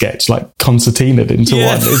Ted sketch, like concertinaed into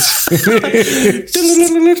one. It's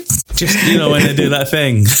just when they do that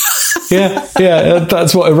thing. Yeah,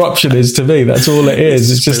 that's what Eruption is to me. That's all it is.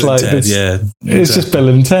 It's just like Ted, it's just Bill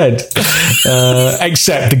and Ted,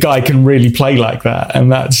 except the guy can really play like that,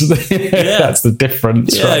 and that's the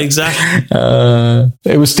difference. Yeah, right? Exactly.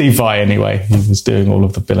 It was Steve Vai anyway. He was doing all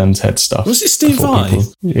of the Bill and Ted stuff. Was it Steve Vai?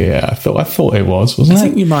 Yeah, I thought it was. Wasn't it? I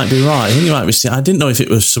think you might be right. I think you might be. I didn't know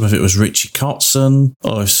if some of it was Richie Kotzen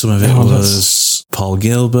or if some of it was Paul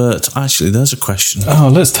Gilbert. Actually, there's a question. Oh,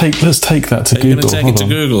 let's take that to Google. You're going to take it to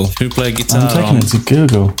Google. Who played guitar? I'm taking it to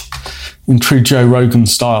Google. In true Joe Rogan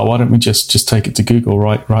style, why don't we just take it to Google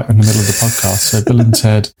right in the middle of the podcast? So Bill and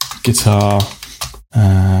Ted guitar.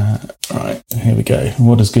 Right, here we go.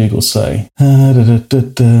 What does Google say? Oh,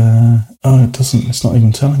 it doesn't. It's not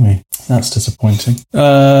even telling me. That's disappointing.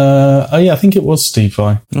 I think it was Steve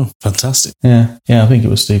Vai. Oh, fantastic. Yeah, I think it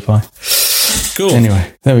was Steve Vai. Cool.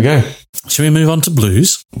 Anyway, there we go. Shall we move on to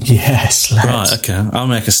blues? Yes, let's. Right, okay. I'll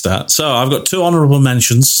make a start. So I've got two honourable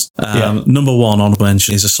mentions. Number one honourable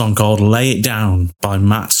mention is a song called Lay It Down by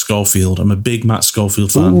Matt Schofield. I'm a big Matt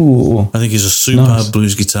Schofield fan. Ooh, I think he's a superb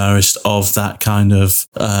blues guitarist of that kind of,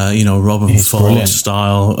 Robin Ford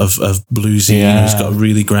style of bluesy. Yeah. He's got a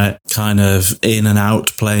really great kind of in and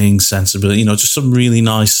out playing sensibility, just some really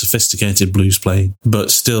nice, sophisticated blues playing,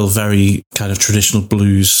 but still very kind of traditional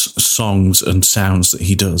blues songs and sounds that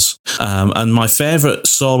he does. And my favourite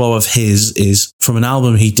solo of his is from an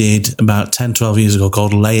album he did about 10, 12 years ago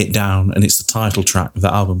called Lay It Down, and it's the title track of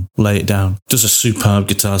that album, Lay It Down. Does a superb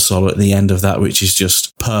guitar solo at the end of that, which is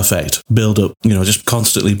just perfect. Build up, just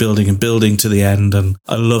constantly building and building to the end, and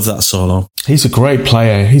I love that solo. He's a great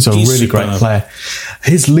player. He's really superb. Great player.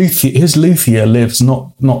 His luthier lives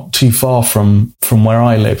not too far from where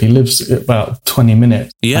I live. He lives about 20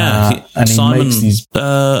 minutes. Yeah. And Simon, he makes these...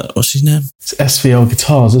 what's his name? It's SVL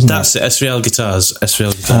Guitars, isn't it? That's it, SVL Guitars,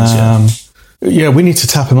 yeah. Yeah, we need to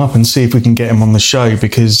tap him up and see if we can get him on the show,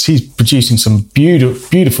 because he's producing some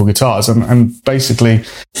beautiful guitars, and basically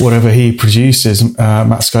whatever he produces,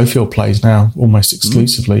 Matt Schofield plays now almost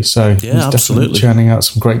exclusively. So he's definitely churning out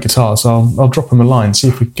some great guitars. I'll drop him a line, see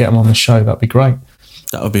if we can get him on the show. That'd be great.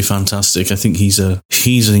 That would be fantastic. I think he's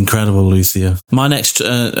an incredible luthier. My next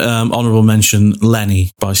honourable mention,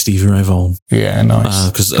 Lenny by Stevie Ray Vaughan. Yeah, nice.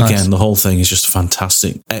 Because again, the whole thing is just a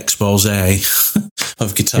fantastic expose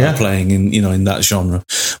of guitar playing in that genre.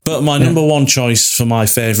 But my number one choice for my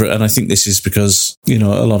favourite, and I think this is because,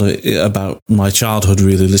 a lot of it about my childhood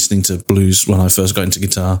really listening to blues when I first got into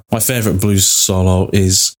guitar. My favourite blues solo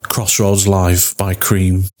is Crossroads Live by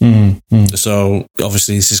Cream. So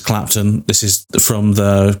obviously this is Clapton. This is from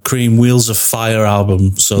the Cream Wheels of Fire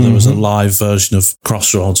album. So there was a live version of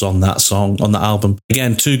Crossroads on that album.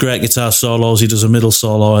 Again, two great guitar solos. He does a middle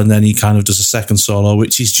solo and then he kind of does a second solo,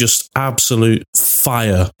 which is just absolute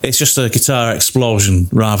fire. It's just a guitar explosion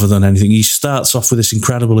rather than anything. He starts off with this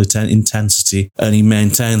incredible intensity and he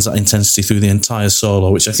maintains that intensity through the entire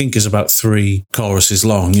solo, which I think is about 3 choruses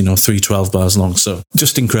long, 3 12 bars long. So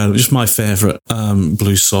just incredible. Just my favourite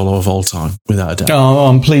blues solo of all time, without a doubt. Oh,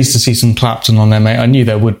 I'm pleased to see some Clapton on there, mate. I knew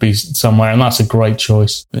there would be somewhere, and that's a great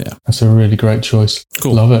choice. Yeah. That's a really great choice.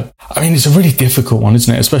 Cool. Love it. I mean, it's a really difficult one,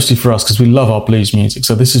 isn't it? Especially for us, because we love our blues music.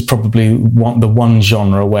 So this is probably the one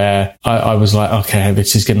genre where I was like, okay,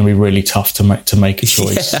 this is going to be really tough to make a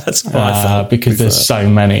choice. Yeah, that's what I felt. Because there's so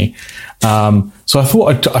many. So I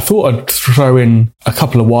thought I'd throw in a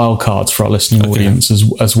couple of wild cards for our listening audience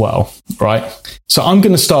as well, right? So I'm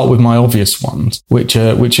going to start with my obvious ones, which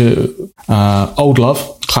are Old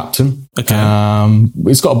Love, Clapton. Okay.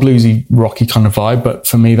 It's got a bluesy, rocky kind of vibe, but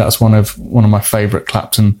for me, that's one of my favourite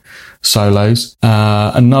Clapton solos.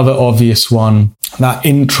 Another obvious one, that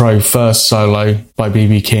intro first solo by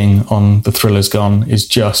B.B. King on The Thriller's Gone is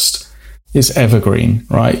just... it's evergreen,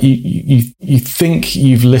 right? You think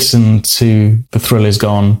you've listened to The Thriller's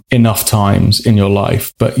Gone enough times in your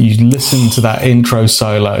life, but you listen to that intro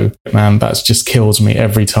solo, man, that just kills me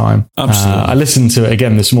every time. Absolutely. I listened to it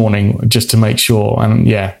again this morning just to make sure. And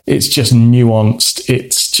yeah, it's just nuanced.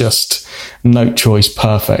 It's just note choice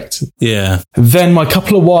perfect. Yeah. Then my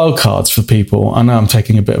couple of wild cards for people. I know I'm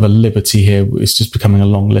taking a bit of a liberty here. It's just becoming a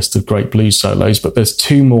long list of great blues solos, but there's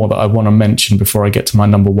 2 more that I want to mention before I get to my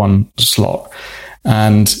number 1 slot.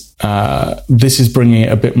 And this is bringing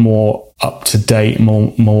it a bit more up to date,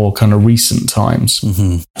 more kind of recent times.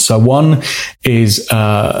 So one is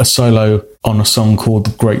a solo on a song called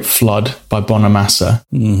The Great Flood by Bonamassa.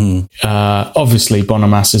 Obviously,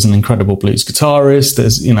 Bonamassa is an incredible blues guitarist.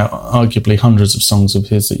 There's, arguably hundreds of songs of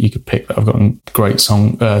his that you could pick that have got great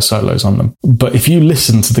solos on them. But if you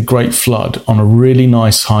listen to The Great Flood on a really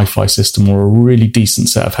nice hi-fi system or a really decent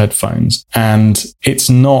set of headphones, and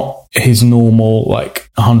it's not his normal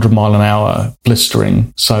 100 mile an hour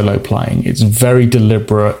blistering solo playing. It's very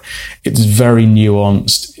deliberate. It's very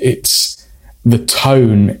nuanced. The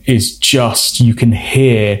tone is just, you can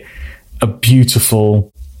hear a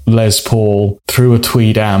beautiful Les Paul through a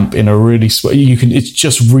Tweed amp in a really, it's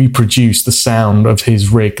just reproduce the sound of his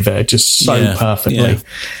rig there just so perfectly.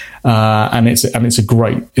 Yeah. And it's a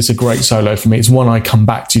great solo for me. It's one I come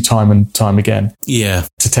back to time and time again. Yeah.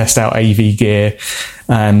 To test out AV gear,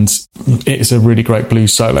 and it's a really great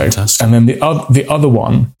blues solo. Fantastic. And then the other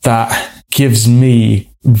one that gives me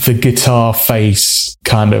the guitar face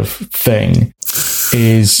kind of thing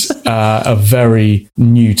is a very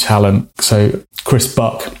new talent. So Chris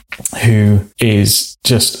Buck, who is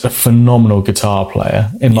just a phenomenal guitar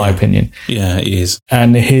player, in my opinion. Yeah, he is.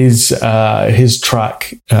 And his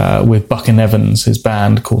track with Buck and Evans, his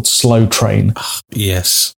band, called Slow Train.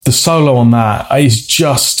 Yes. The solo on that is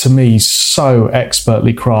just, to me, so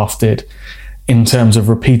expertly crafted in terms of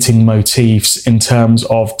repeating motifs, in terms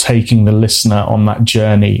of taking the listener on that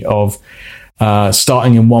journey of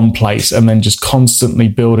starting in one place and then just constantly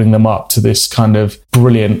building them up to this kind of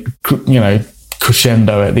brilliant,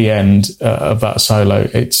 crescendo at the end of that solo.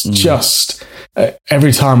 It's just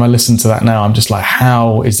every time I listen to that now, I'm just like,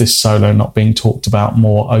 how is this solo not being talked about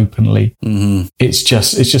more openly? It's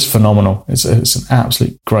just phenomenal. It's an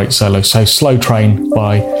absolute great solo. So Slow Train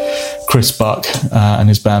by Chris Buck and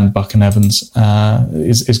his band Buck and Evans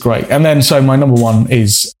is great. And then so my number 1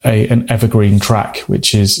 is an evergreen track,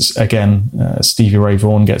 which is again Stevie Ray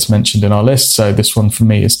Vaughan gets mentioned in our list. So this one for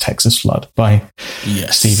me is Texas Flood by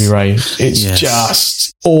Stevie Ray. It's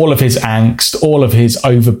just all of his angst, all of his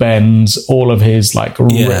overbends, all of his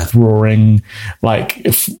rip roaring,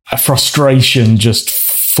 frustration just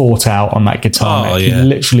fought out on that guitar neck. He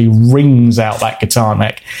literally rings out that guitar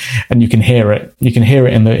neck, and you can hear it. You can hear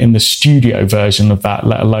it in the studio version of that,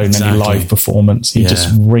 let alone any live performance. He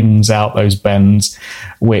just rings out those bends,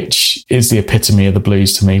 which is the epitome of the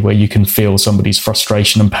blues to me, where you can feel somebody's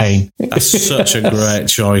frustration and pain. That's such a great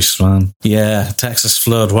choice, man. Yeah, Texas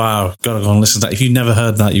Flood. Wow, gotta go and listen to that. If you've never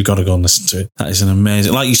heard that, you've got to go and listen to it. That is an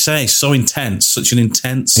amazing, like you say, so intense. Such an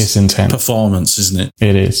intense performance, isn't it?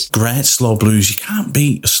 It is. Great slow blues. You can't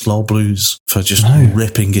beat need a slow blues for just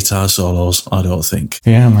ripping guitar solos, I don't think.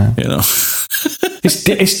 Yeah, man. You know?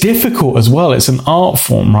 It's difficult as well. It's an art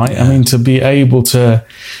form, right? Yeah. I mean, to be able to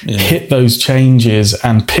hit those changes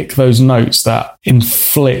and pick those notes that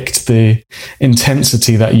inflict the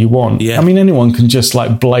intensity that you want. Yeah. I mean, anyone can just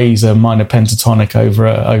like blaze a minor pentatonic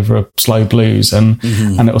over a slow blues and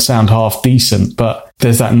it'll sound half decent, but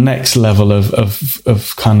there's that next level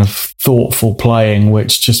of kind of thoughtful playing,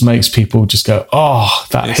 which just makes people just go, oh,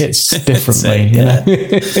 that hits differently. You know?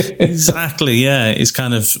 Exactly. Yeah. It's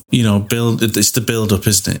kind of, it's the build up,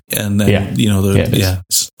 isn't it? And then,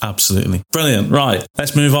 it's absolutely brilliant. Right.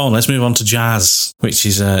 Let's move on. Let's move on to jazz, which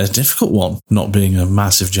is a difficult one, not being a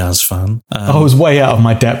massive jazz fan. I was way out of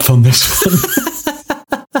my depth on this one.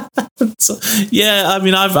 So, yeah, I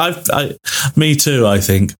mean, me too, I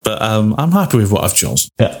think, but I'm happy with what I've chosen.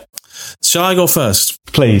 Yeah. Shall I go first?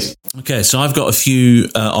 Please. Okay, so I've got a few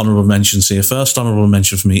honourable mentions here. First honourable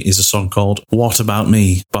mention for me is a song called What About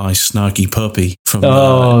Me by Snarky Puppy from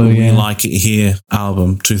We Like It Here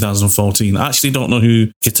album 2014. I actually don't know who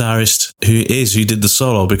did the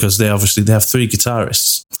solo, because they have 3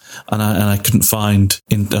 guitarists. And I couldn't find,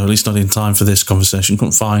 or at least not in time for this conversation,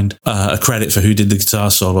 couldn't find a credit for who did the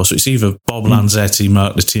guitar solo. So it's either Bob Lanzetti,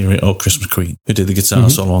 Mark Lettieri, or Chris McQueen who did the guitar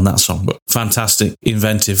solo on that song. But fantastic,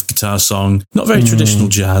 inventive guitar song. Not very traditional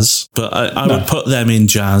jazz, but I would put them in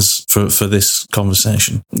jazz for this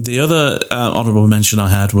conversation. The other honourable mention I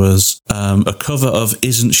had was a cover of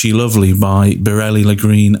Isn't She Lovely by Birelli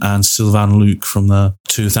Lagreen and Sylvain Luc from the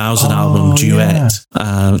 2000 album Duet.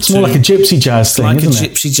 Yeah. It's more like a gypsy jazz thing, isn't it?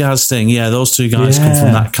 Like a gypsy jazz thing. Yeah, those two guys come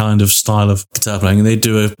from that kind of style of guitar playing, and they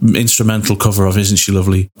do an instrumental cover of Isn't She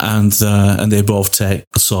Lovely, and they both take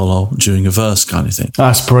a solo during a verse kind of thing.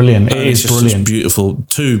 That's brilliant. It is brilliant.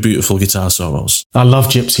 Two beautiful guitar solos. I love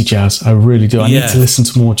gypsy jazz. I really do. I need to listen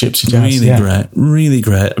to more gypsy jazz. Really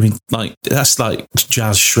great. I mean, like, that's like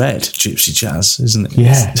jazz shred, gypsy jazz, isn't it?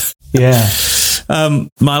 Yeah. Yeah.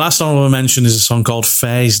 My last honourable mention is a song called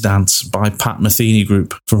Phase Dance by Pat Metheny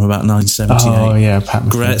Group from about 1978. Oh, yeah, Pat Metheny.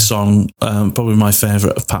 Great song. Probably my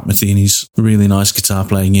favourite of Pat Metheny's. Really nice guitar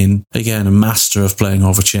playing in. Again, a master of playing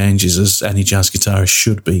over changes, as any jazz guitarist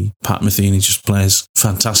should be. Pat Metheny just plays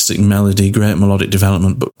fantastic melody, great melodic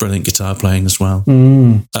development, but brilliant guitar playing as well.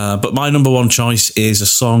 But my number one choice is a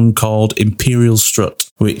song called Imperial Strut,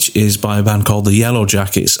 which is by a band called the Yellow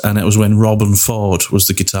Jackets, and it was when Robin Ford was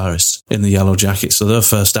the guitarist in the Yellow Jackets. So their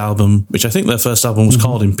first album, which I think their first album was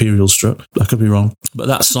called Imperial Strut. I could be wrong. But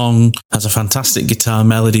that song has a fantastic guitar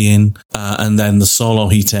melody in, and then the solo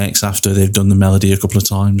he takes after they've done the melody a couple of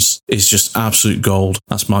times is just absolute gold.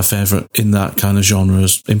 That's my favourite in that kind of genre,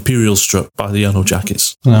 is Imperial Strut by the Yellow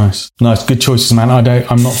Jackets. Nice. Good choices, man.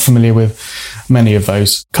 I'm not familiar with many of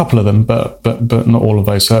those. A couple of them, but not all of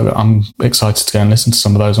those. So I'm excited to go and listen to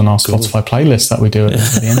some of those on our Spotify playlist that we do at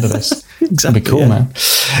the end of this. Exactly. That'd be cool, man.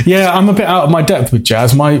 Yeah, I'm a bit out of my depth with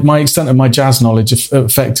jazz. My extent of my jazz knowledge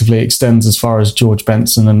effectively extends as far as George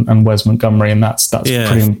Benson and Wes Montgomery, and that's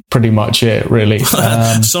pretty much it, really.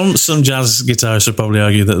 Some jazz guitarists would probably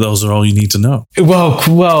argue that those are all you need to know. Well,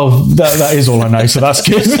 that is all I know, so that's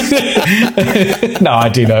good. No, I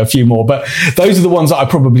do know a few more, but those are the ones that I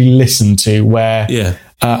probably listen to where... Yeah.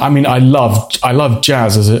 I mean, I love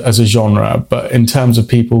jazz as a genre, but in terms of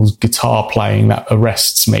people's guitar playing, that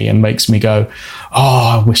arrests me and makes me go,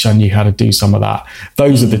 oh, I wish I knew how to do some of that.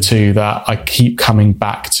 Those are the two that I keep coming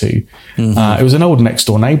back to. It was an old next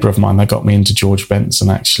door neighbour of mine that got me into George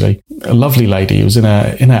Benson, actually. A lovely lady who was in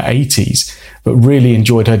her 80s, but really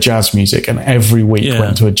enjoyed her jazz music, and every week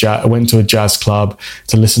went to a jazz club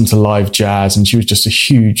to listen to live jazz. And she was just a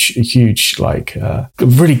huge, like,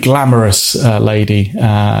 really glamorous lady.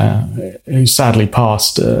 Who sadly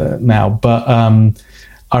passed now. But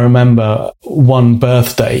I remember one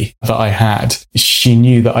birthday that I had, she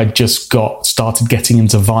knew that I'd just started getting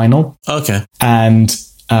into vinyl. Okay. And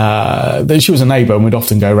she was a neighbour, and we'd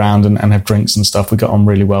often go around and have drinks and stuff. We got on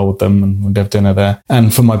really well with them, and we'd have dinner there.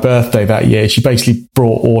 And for my birthday that year, she basically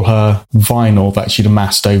brought all her vinyl that she'd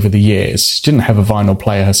amassed over the years. She didn't have a vinyl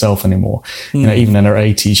player herself anymore. You know, even in her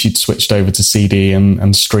 80s, she'd switched over to CD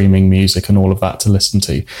and streaming music and all of that to listen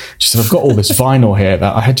to. She said, I've got all this vinyl here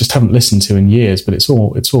that I just haven't listened to in years, but it's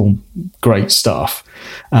all great stuff.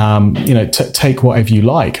 Take whatever you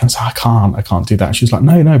like. And I said, I can't do that. She was like,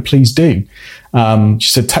 no, please do. She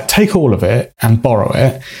said, take all of it and borrow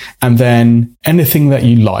it. And then anything that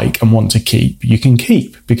you like and want to keep, you can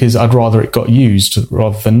keep, because I'd rather it got used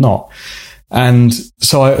rather than not. And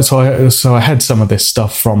so I had some of this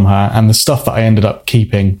stuff from her, and the stuff that I ended up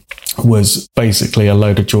keeping was basically a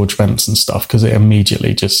load of George Benson stuff, because it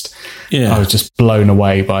immediately I was just blown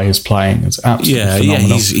away by his playing. It's absolutely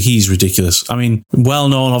phenomenal. He's ridiculous. I mean, well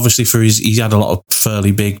known obviously for he's had a lot of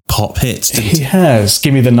fairly big pop hits. He has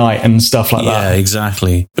Give Me the Night and stuff like that. Yeah,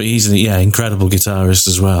 exactly. But he's an incredible guitarist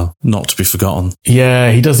as well, not to be forgotten.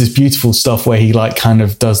 Yeah, he does this beautiful stuff where he like kind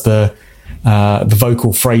of does the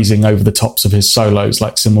vocal phrasing over the tops of his solos,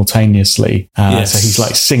 like simultaneously. So he's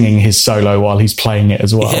like singing his solo while he's playing it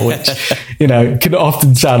as well, which, you know, can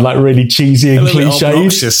often sound like really cheesy and cliched.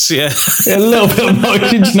 Obnoxious, a little bit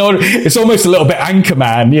obnoxious. It's almost a little bit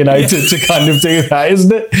Anchorman, you know, to kind of do that,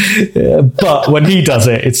 isn't it? Yeah, but when he does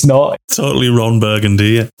it, it's not. Totally Ron Burgundy,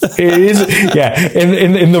 yeah. It is, yeah.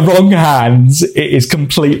 In the wrong hands, it is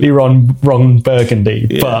completely Ron Burgundy.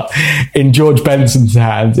 Yeah. But in George Benson's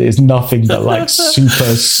hands, it is nothing but like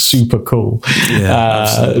super cool.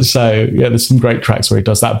 Yeah, so yeah, there's some great tracks where he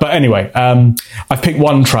does that. But anyway, I've picked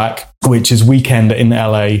one track, which is Weekend in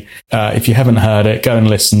LA. If you haven't heard it, go and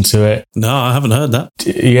listen to it. No, I haven't heard that.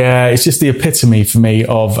 Yeah, it's just the epitome for me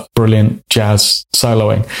of brilliant jazz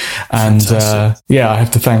soloing. And I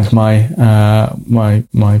have to thank my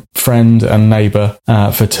my friend and neighbour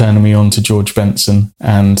for turning me on to George Benson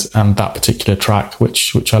and that particular track,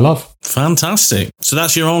 which I love. Fantastic. So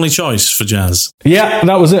that's your only choice for jazz? Yeah,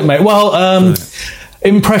 that was it, mate. Well,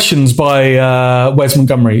 Impressions by Wes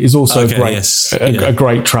Montgomery is also a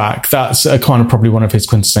great track. That's kind of probably one of his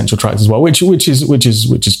quintessential tracks as well, which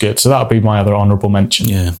is good. So that'll be my other honourable mention.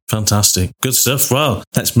 Yeah, fantastic, good stuff. Well,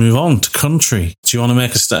 let's move on to country. Do you want to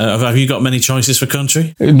make have you got many choices for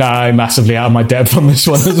country? No, massively out of my depth on this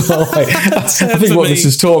one as well. I think what this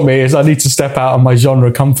has taught me is I need to step out of my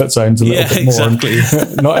genre comfort zones a little bit more.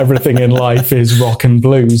 Exactly. Not everything in life is rock and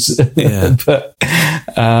blues. Yeah.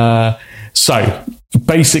 So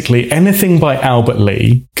basically anything by Albert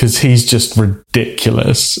Lee, because he's just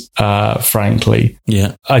ridiculous, frankly.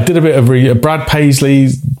 Yeah. I did a bit of Brad Paisley,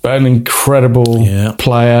 an incredible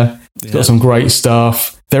player. He's got some great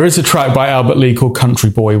stuff. There is a track by Albert Lee called Country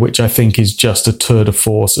Boy, which I think is just a tour de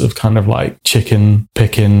force of kind of like chicken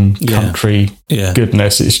picking country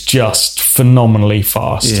goodness. It's just phenomenally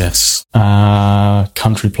fast. Yes.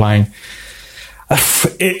 Country playing.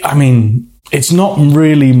 It's not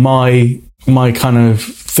really my kind of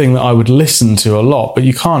thing that I would listen to a lot, but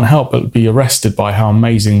you can't help but be arrested by how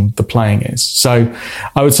amazing the playing is. So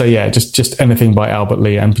I would say, just anything by Albert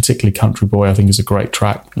Lee, and particularly Country Boy, I think is a great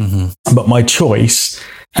track. Mm-hmm. But my choice,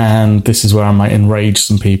 and this is where I might enrage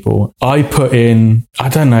some people, I put in, I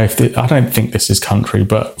don't think this is country,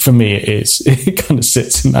 but for me it is. It kind of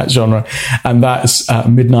sits in that genre. And that's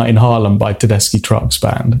Midnight in Harlem by Tedeschi Trucks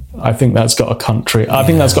Band. I think that's got a country. I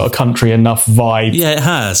think that's got a country enough vibe. Yeah, it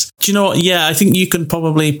has. Do you know what? Yeah, I think you can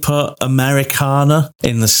probably put Americana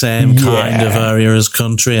in the same kind of area as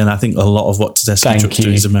country. And I think a lot of what Tedeschi Trucks do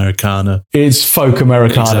is Americana. It's folk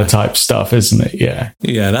Americana type stuff, isn't it? Yeah.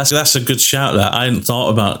 Yeah, that's a good shout there. I hadn't thought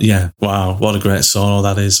about, wow, what a great song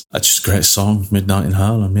that is. That's just a great song, Midnight in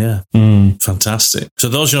Harlem, fantastic. So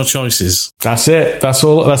those are your choices. That's it. That's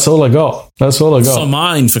all I got. For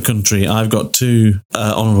mine for country, I've got two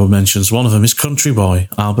honourable mentions. One of them is Country Boy,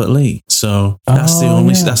 Albert Lee. So that's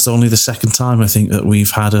that's only the second time I think that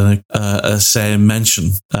we've had a same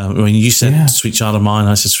mention. When you said Sweet Child of Mine,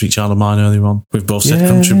 I said Sweet Child of Mine earlier on. We've both said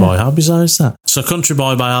Country Boy. How bizarre is that? So Country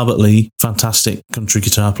Boy by Albert Lee, fantastic country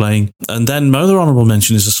guitar playing. And then my other honourable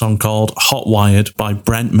mention is a song called Hot Wired by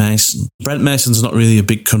Brent Mason. Brent Mason's not really a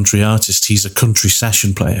big country artist. He's a country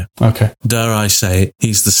session player. Okay. Dare I say it,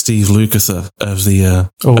 he's the Steve Lukather of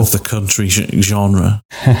the country genre.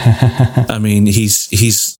 I mean,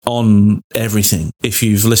 he's on everything. If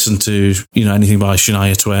you've listened to, anything by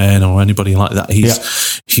Shania Twain or anybody like that,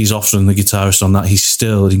 he's often the guitarist on that. He's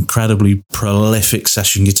still an incredibly prolific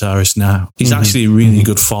session guitarist now. He's actually a really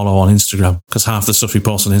good follow on Instagram, because half the stuff he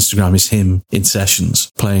posts on Instagram is him in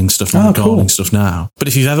sessions, playing stuff and recording stuff now. But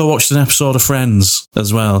if you've ever watched an episode of Friends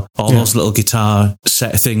as well, all those little guitar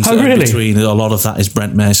set things in between, a lot of that is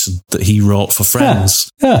Brent Mason that he wrote for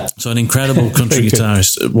Friends. Yeah. So an incredible country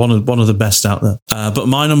guitarist, one of the best out there. But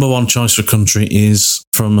my number one choice for country is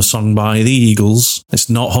from a song by the Eagles. It's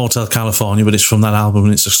not Hotel California, but it's from that album,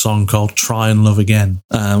 and it's a song called Try and Love Again,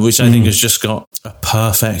 which I think has just got a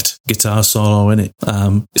perfect guitar solo in it.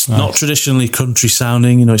 It's not traditionally country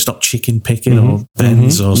sounding, it's not chicken picking or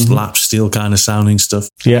bends or lap steel kind of sounding stuff.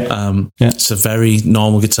 It's a very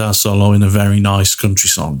normal guitar solo in a very nice country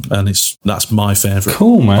song, and that's my favourite.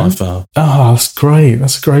 Cool, man. By far. Oh, that's great.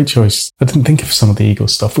 That's a great choice. I didn't think of some of the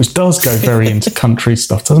Eagles stuff, which does go very into country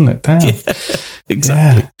stuff, doesn't it? Damn. Yeah,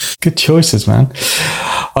 exactly. Yeah. Good choices, man.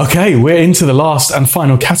 Okay, we're into the last and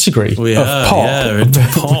final category of pop. Yeah, into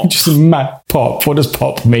pop. Just mad pop. What does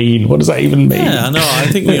pop mean? What does that even mean? Yeah, I know. I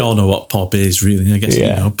think we all know what pop is, really. I guess you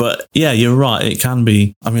know. But yeah, you're right. It can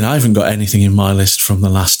be. I mean, I haven't got anything in my list from the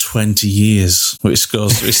last 20 years, which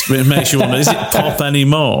goes. It makes you wonder: is it pop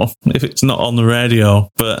anymore? If it's not on the radio,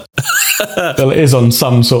 but well, it is on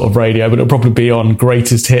some sort of radio, but it'll probably be on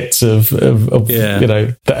greatest hits of you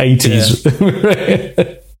know, the 80s.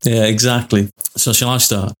 Yeah. Yeah, exactly. So shall I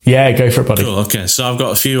start? Yeah, go for it, buddy. Cool, okay. So I've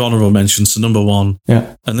got a few honourable mentions. So number one,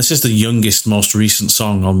 and this is the youngest, most recent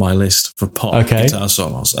song on my list for pop guitar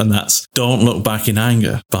solos, and that's Don't Look Back in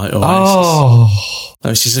Anger by Oasis. Oh.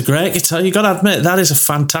 Which is a great guitar. You got to admit, that is a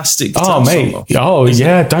fantastic guitar solo. Oh,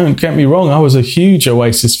 yeah, don't get me wrong. I was a huge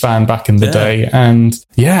Oasis fan back in the day, and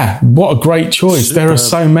what a great choice. Superb. There are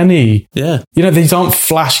so many. Yeah. You know, these aren't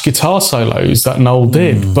flash guitar solos that Noel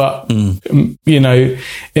did, but, you know,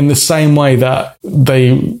 in the same way that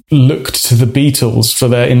they looked to the Beatles for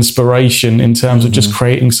their inspiration in terms of just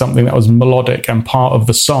creating something that was melodic and part of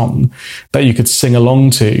the song that you could sing along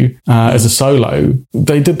to as a solo,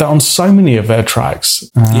 they did that on so many of their tracks.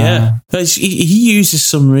 He uses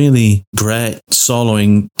some really great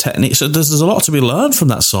soloing techniques. So there's a lot to be learned from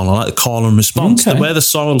that solo, like the call and response. The way the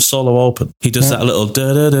solo open, he does that little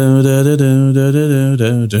da-da-do,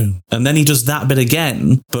 and then he does that bit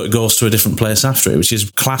again, but goes to a different place after it, which is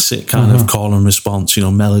classic kind of call and response, you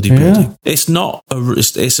know, melody building. It's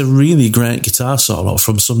it's a really great guitar solo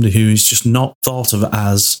from somebody who is just not thought of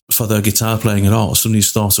as for their guitar playing at all. Somebody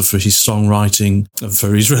who's thought of for his songwriting and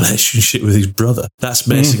for his relationship with his brother. That's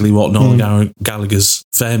basically what Noel Gallagher's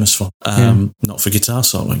famous for. Not for guitar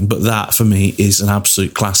soloing, but that for me is an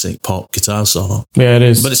absolute classic pop guitar solo. Yeah, it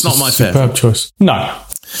is. But it's not my superb favourite choice. No.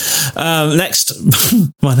 My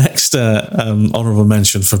next honourable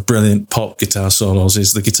mention for brilliant pop guitar solos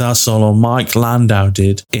is the guitar solo Mike Landau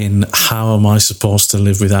did in How Am I Supposed to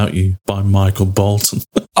Live Without You by Michael Bolton.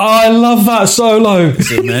 I love that solo.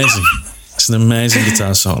 It's amazing. It's an amazing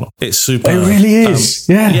guitar solo. It's super. It really is.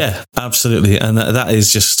 Yeah, absolutely. And that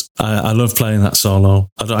is just, I love playing that solo.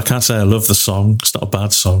 I can't say I love the song. It's not a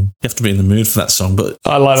bad song. You have to be in the mood for that song, but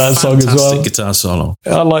I like that song as well. Fantastic guitar solo.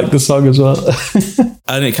 I like the song as well.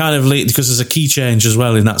 And it kind of leads, because there's a key change as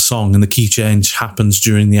well in that song, and the key change happens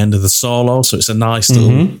during the end of the solo. So it's a nice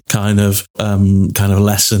little kind of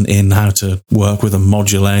lesson in how to work with a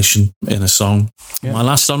modulation in a song. Yeah. My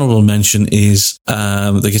last honourable mention is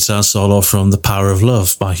the guitar solo from The Power of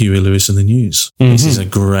Love by Huey Lewis and the News. This is a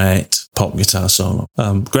great pop guitar solo.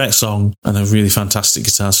 Great song and a really fantastic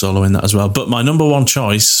guitar solo in that as well. But my number one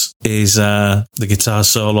choice is the guitar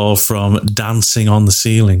solo from Dancing on the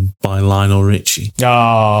Ceiling by Lionel Richie.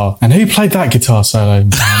 Oh, and who played that guitar solo?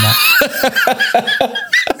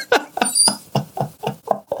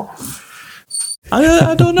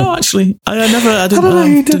 I don't know, actually. I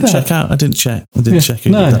didn't check who did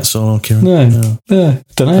that solo, Kieran. No.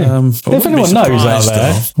 Don't know. If anyone knows out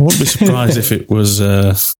there. I wouldn't be surprised if it was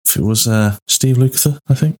Steve Lukather,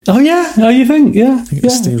 I think. Oh, yeah? Oh, you think? Yeah. I think it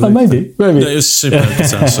was Steve Lukather. Maybe. No, it was a super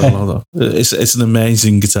guitar solo, though. It's an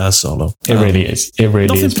amazing guitar solo. It really is. It really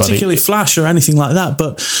nothing is, buddy. particularly flash or anything like that,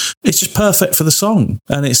 but it's just perfect for the song.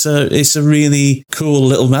 And it's a really cool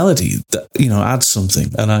little melody that, you know, adds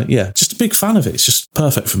something. And just a big fan of it. It's just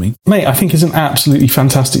perfect for me. Mate, I think it's an absolutely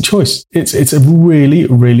fantastic choice. It's a really,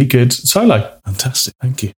 really good solo. Fantastic.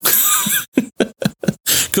 Thank you.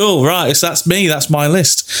 Cool, right. So that's me. That's my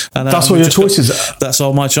list. And that's all your choices are. That's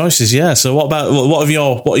all my choices. Yeah. So what are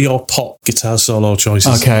your pop guitar solo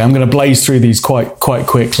choices? Okay, I'm going to blaze through these quite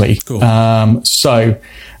quickly. Cool. I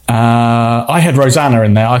had Rosanna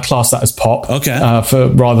in there. I classed that as pop. Okay.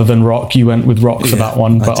 Rather than rock. You went with rock for that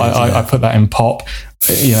one, but I put that in pop.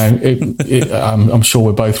 You know, I'm sure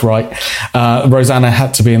we're both right. Rosanna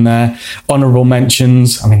had to be in there. Honourable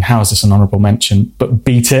mentions. I mean, how is this an honourable mention? But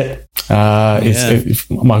Beat It.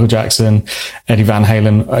 Michael Jackson, Eddie Van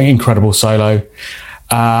Halen, incredible solo.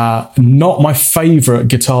 Not my favourite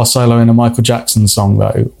guitar solo in a Michael Jackson song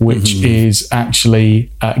though, which is actually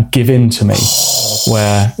Give In To Me.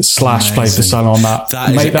 where Slash played the solo on that.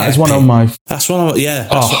 That is one of my... That's one of... Yeah.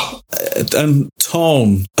 And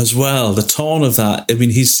tone as well. The tone of that. I mean,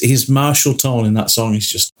 his martial tone in that song is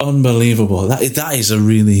just unbelievable.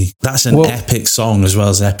 That's an epic song as well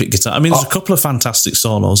as epic guitar. I mean, there's a couple of fantastic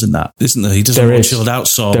solos in that, isn't there? He does a chilled out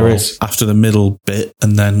solo after the middle bit,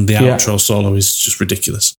 and then the outro solo is just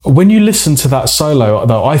ridiculous. When you listen to that solo,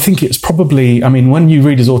 though, I think it's probably... I mean, when you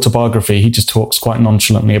read his autobiography, he just talks quite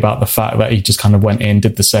nonchalantly about the fact that he just kind of went in,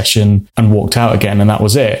 did the session, and walked out again, and that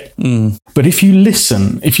was it. But if you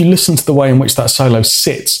listen to the way in which that solo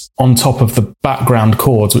sits on top of the background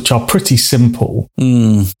chords, which are pretty simple,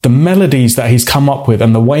 the melodies that he's come up with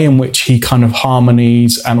and the way in which he kind of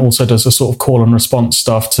harmonies and also does a sort of call and response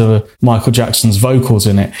stuff to Michael Jackson's vocals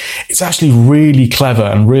in it, it's actually really clever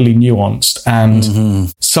and really nuanced.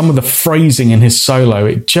 And some of the phrasing in his solo,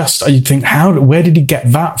 you think, where did he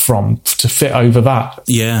get that from to fit over that?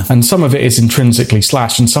 Yeah. And some of it is intrinsically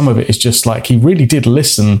Slash, and some of it is just like he really did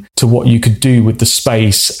listen to what you could do with the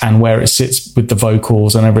space and where it sits with the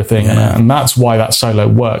vocals and everything. Yeah. And that's why that solo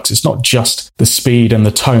works. It's not just the speed and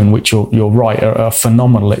the tone, which you're right, are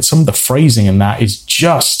phenomenal. It's some of the phrasing in that is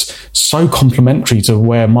just so complementary to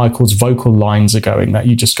where Michael's vocal lines are going that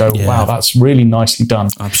you just go, wow, that's really nicely done.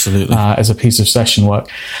 Absolutely. As a piece of session work.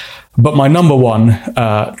 But my number one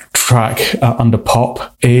track under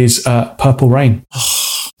pop is Purple Rain.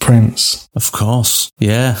 Prince. Of course.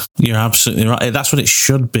 Yeah, you're absolutely right. That's what it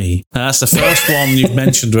should be. That's the first one you've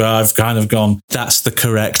mentioned where I've kind of gone, that's the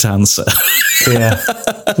correct answer. Yeah.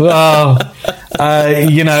 Well,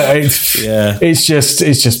 it's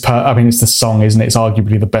just, I mean, it's the song, isn't it? It's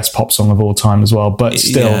arguably the best pop song of all time as well. But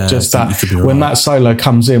still, when that solo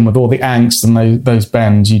comes in with all the angst and those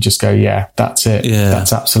bends, you just go, yeah, that's it. Yeah.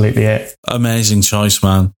 That's absolutely it. Amazing choice,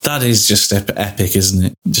 man. That is just epic, isn't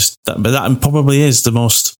it? But that probably is the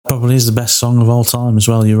best song of all time as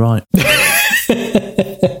well. You're right.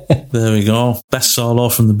 There we go. Best solo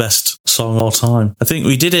from the best song of all time. I think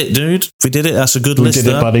we did it, dude. We did it. That's a good list. We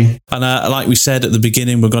did it, buddy. And like we said at the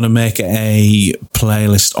beginning, we're going to make a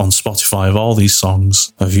playlist on Spotify of all these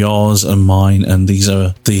songs, of yours and mine. And these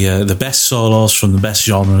are the best solos from the best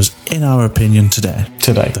genres, in our opinion, today.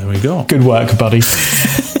 There we go. Good work, buddy.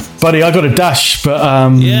 Buddy, I got a dash, but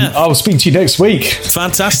I'll speak to you next week.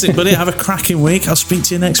 Fantastic, buddy. Have a cracking week. I'll speak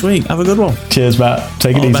to you next week. Have a good one. Cheers, Matt.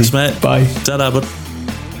 Take it easy. All the best, mate. Bye. Ta-da, bud.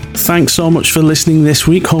 Thanks so much for listening this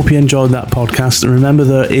week. Hope you enjoyed that podcast. And remember,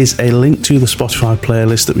 there is a link to the Spotify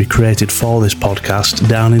playlist that we created for this podcast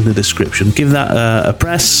down in the description. Give that a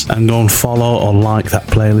press and go and follow or like that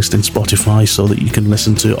playlist in Spotify so that you can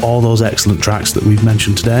listen to all those excellent tracks that we've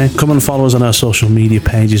mentioned today. Come and follow us on our social media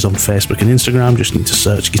pages on Facebook and Instagram. Just need to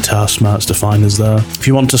search Guitar Smarts to find us there. If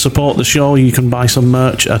you want to support the show, you can buy some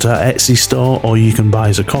merch at our Etsy store, or you can buy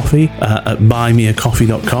us a coffee at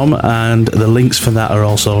buymeacoffee.com, and the links for that are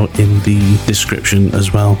also in the description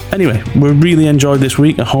as well. Anyway, we really enjoyed this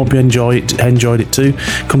week. I hope you enjoyed it too.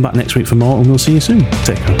 Come back next week for more, and we'll see you soon.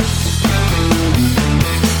 Take care.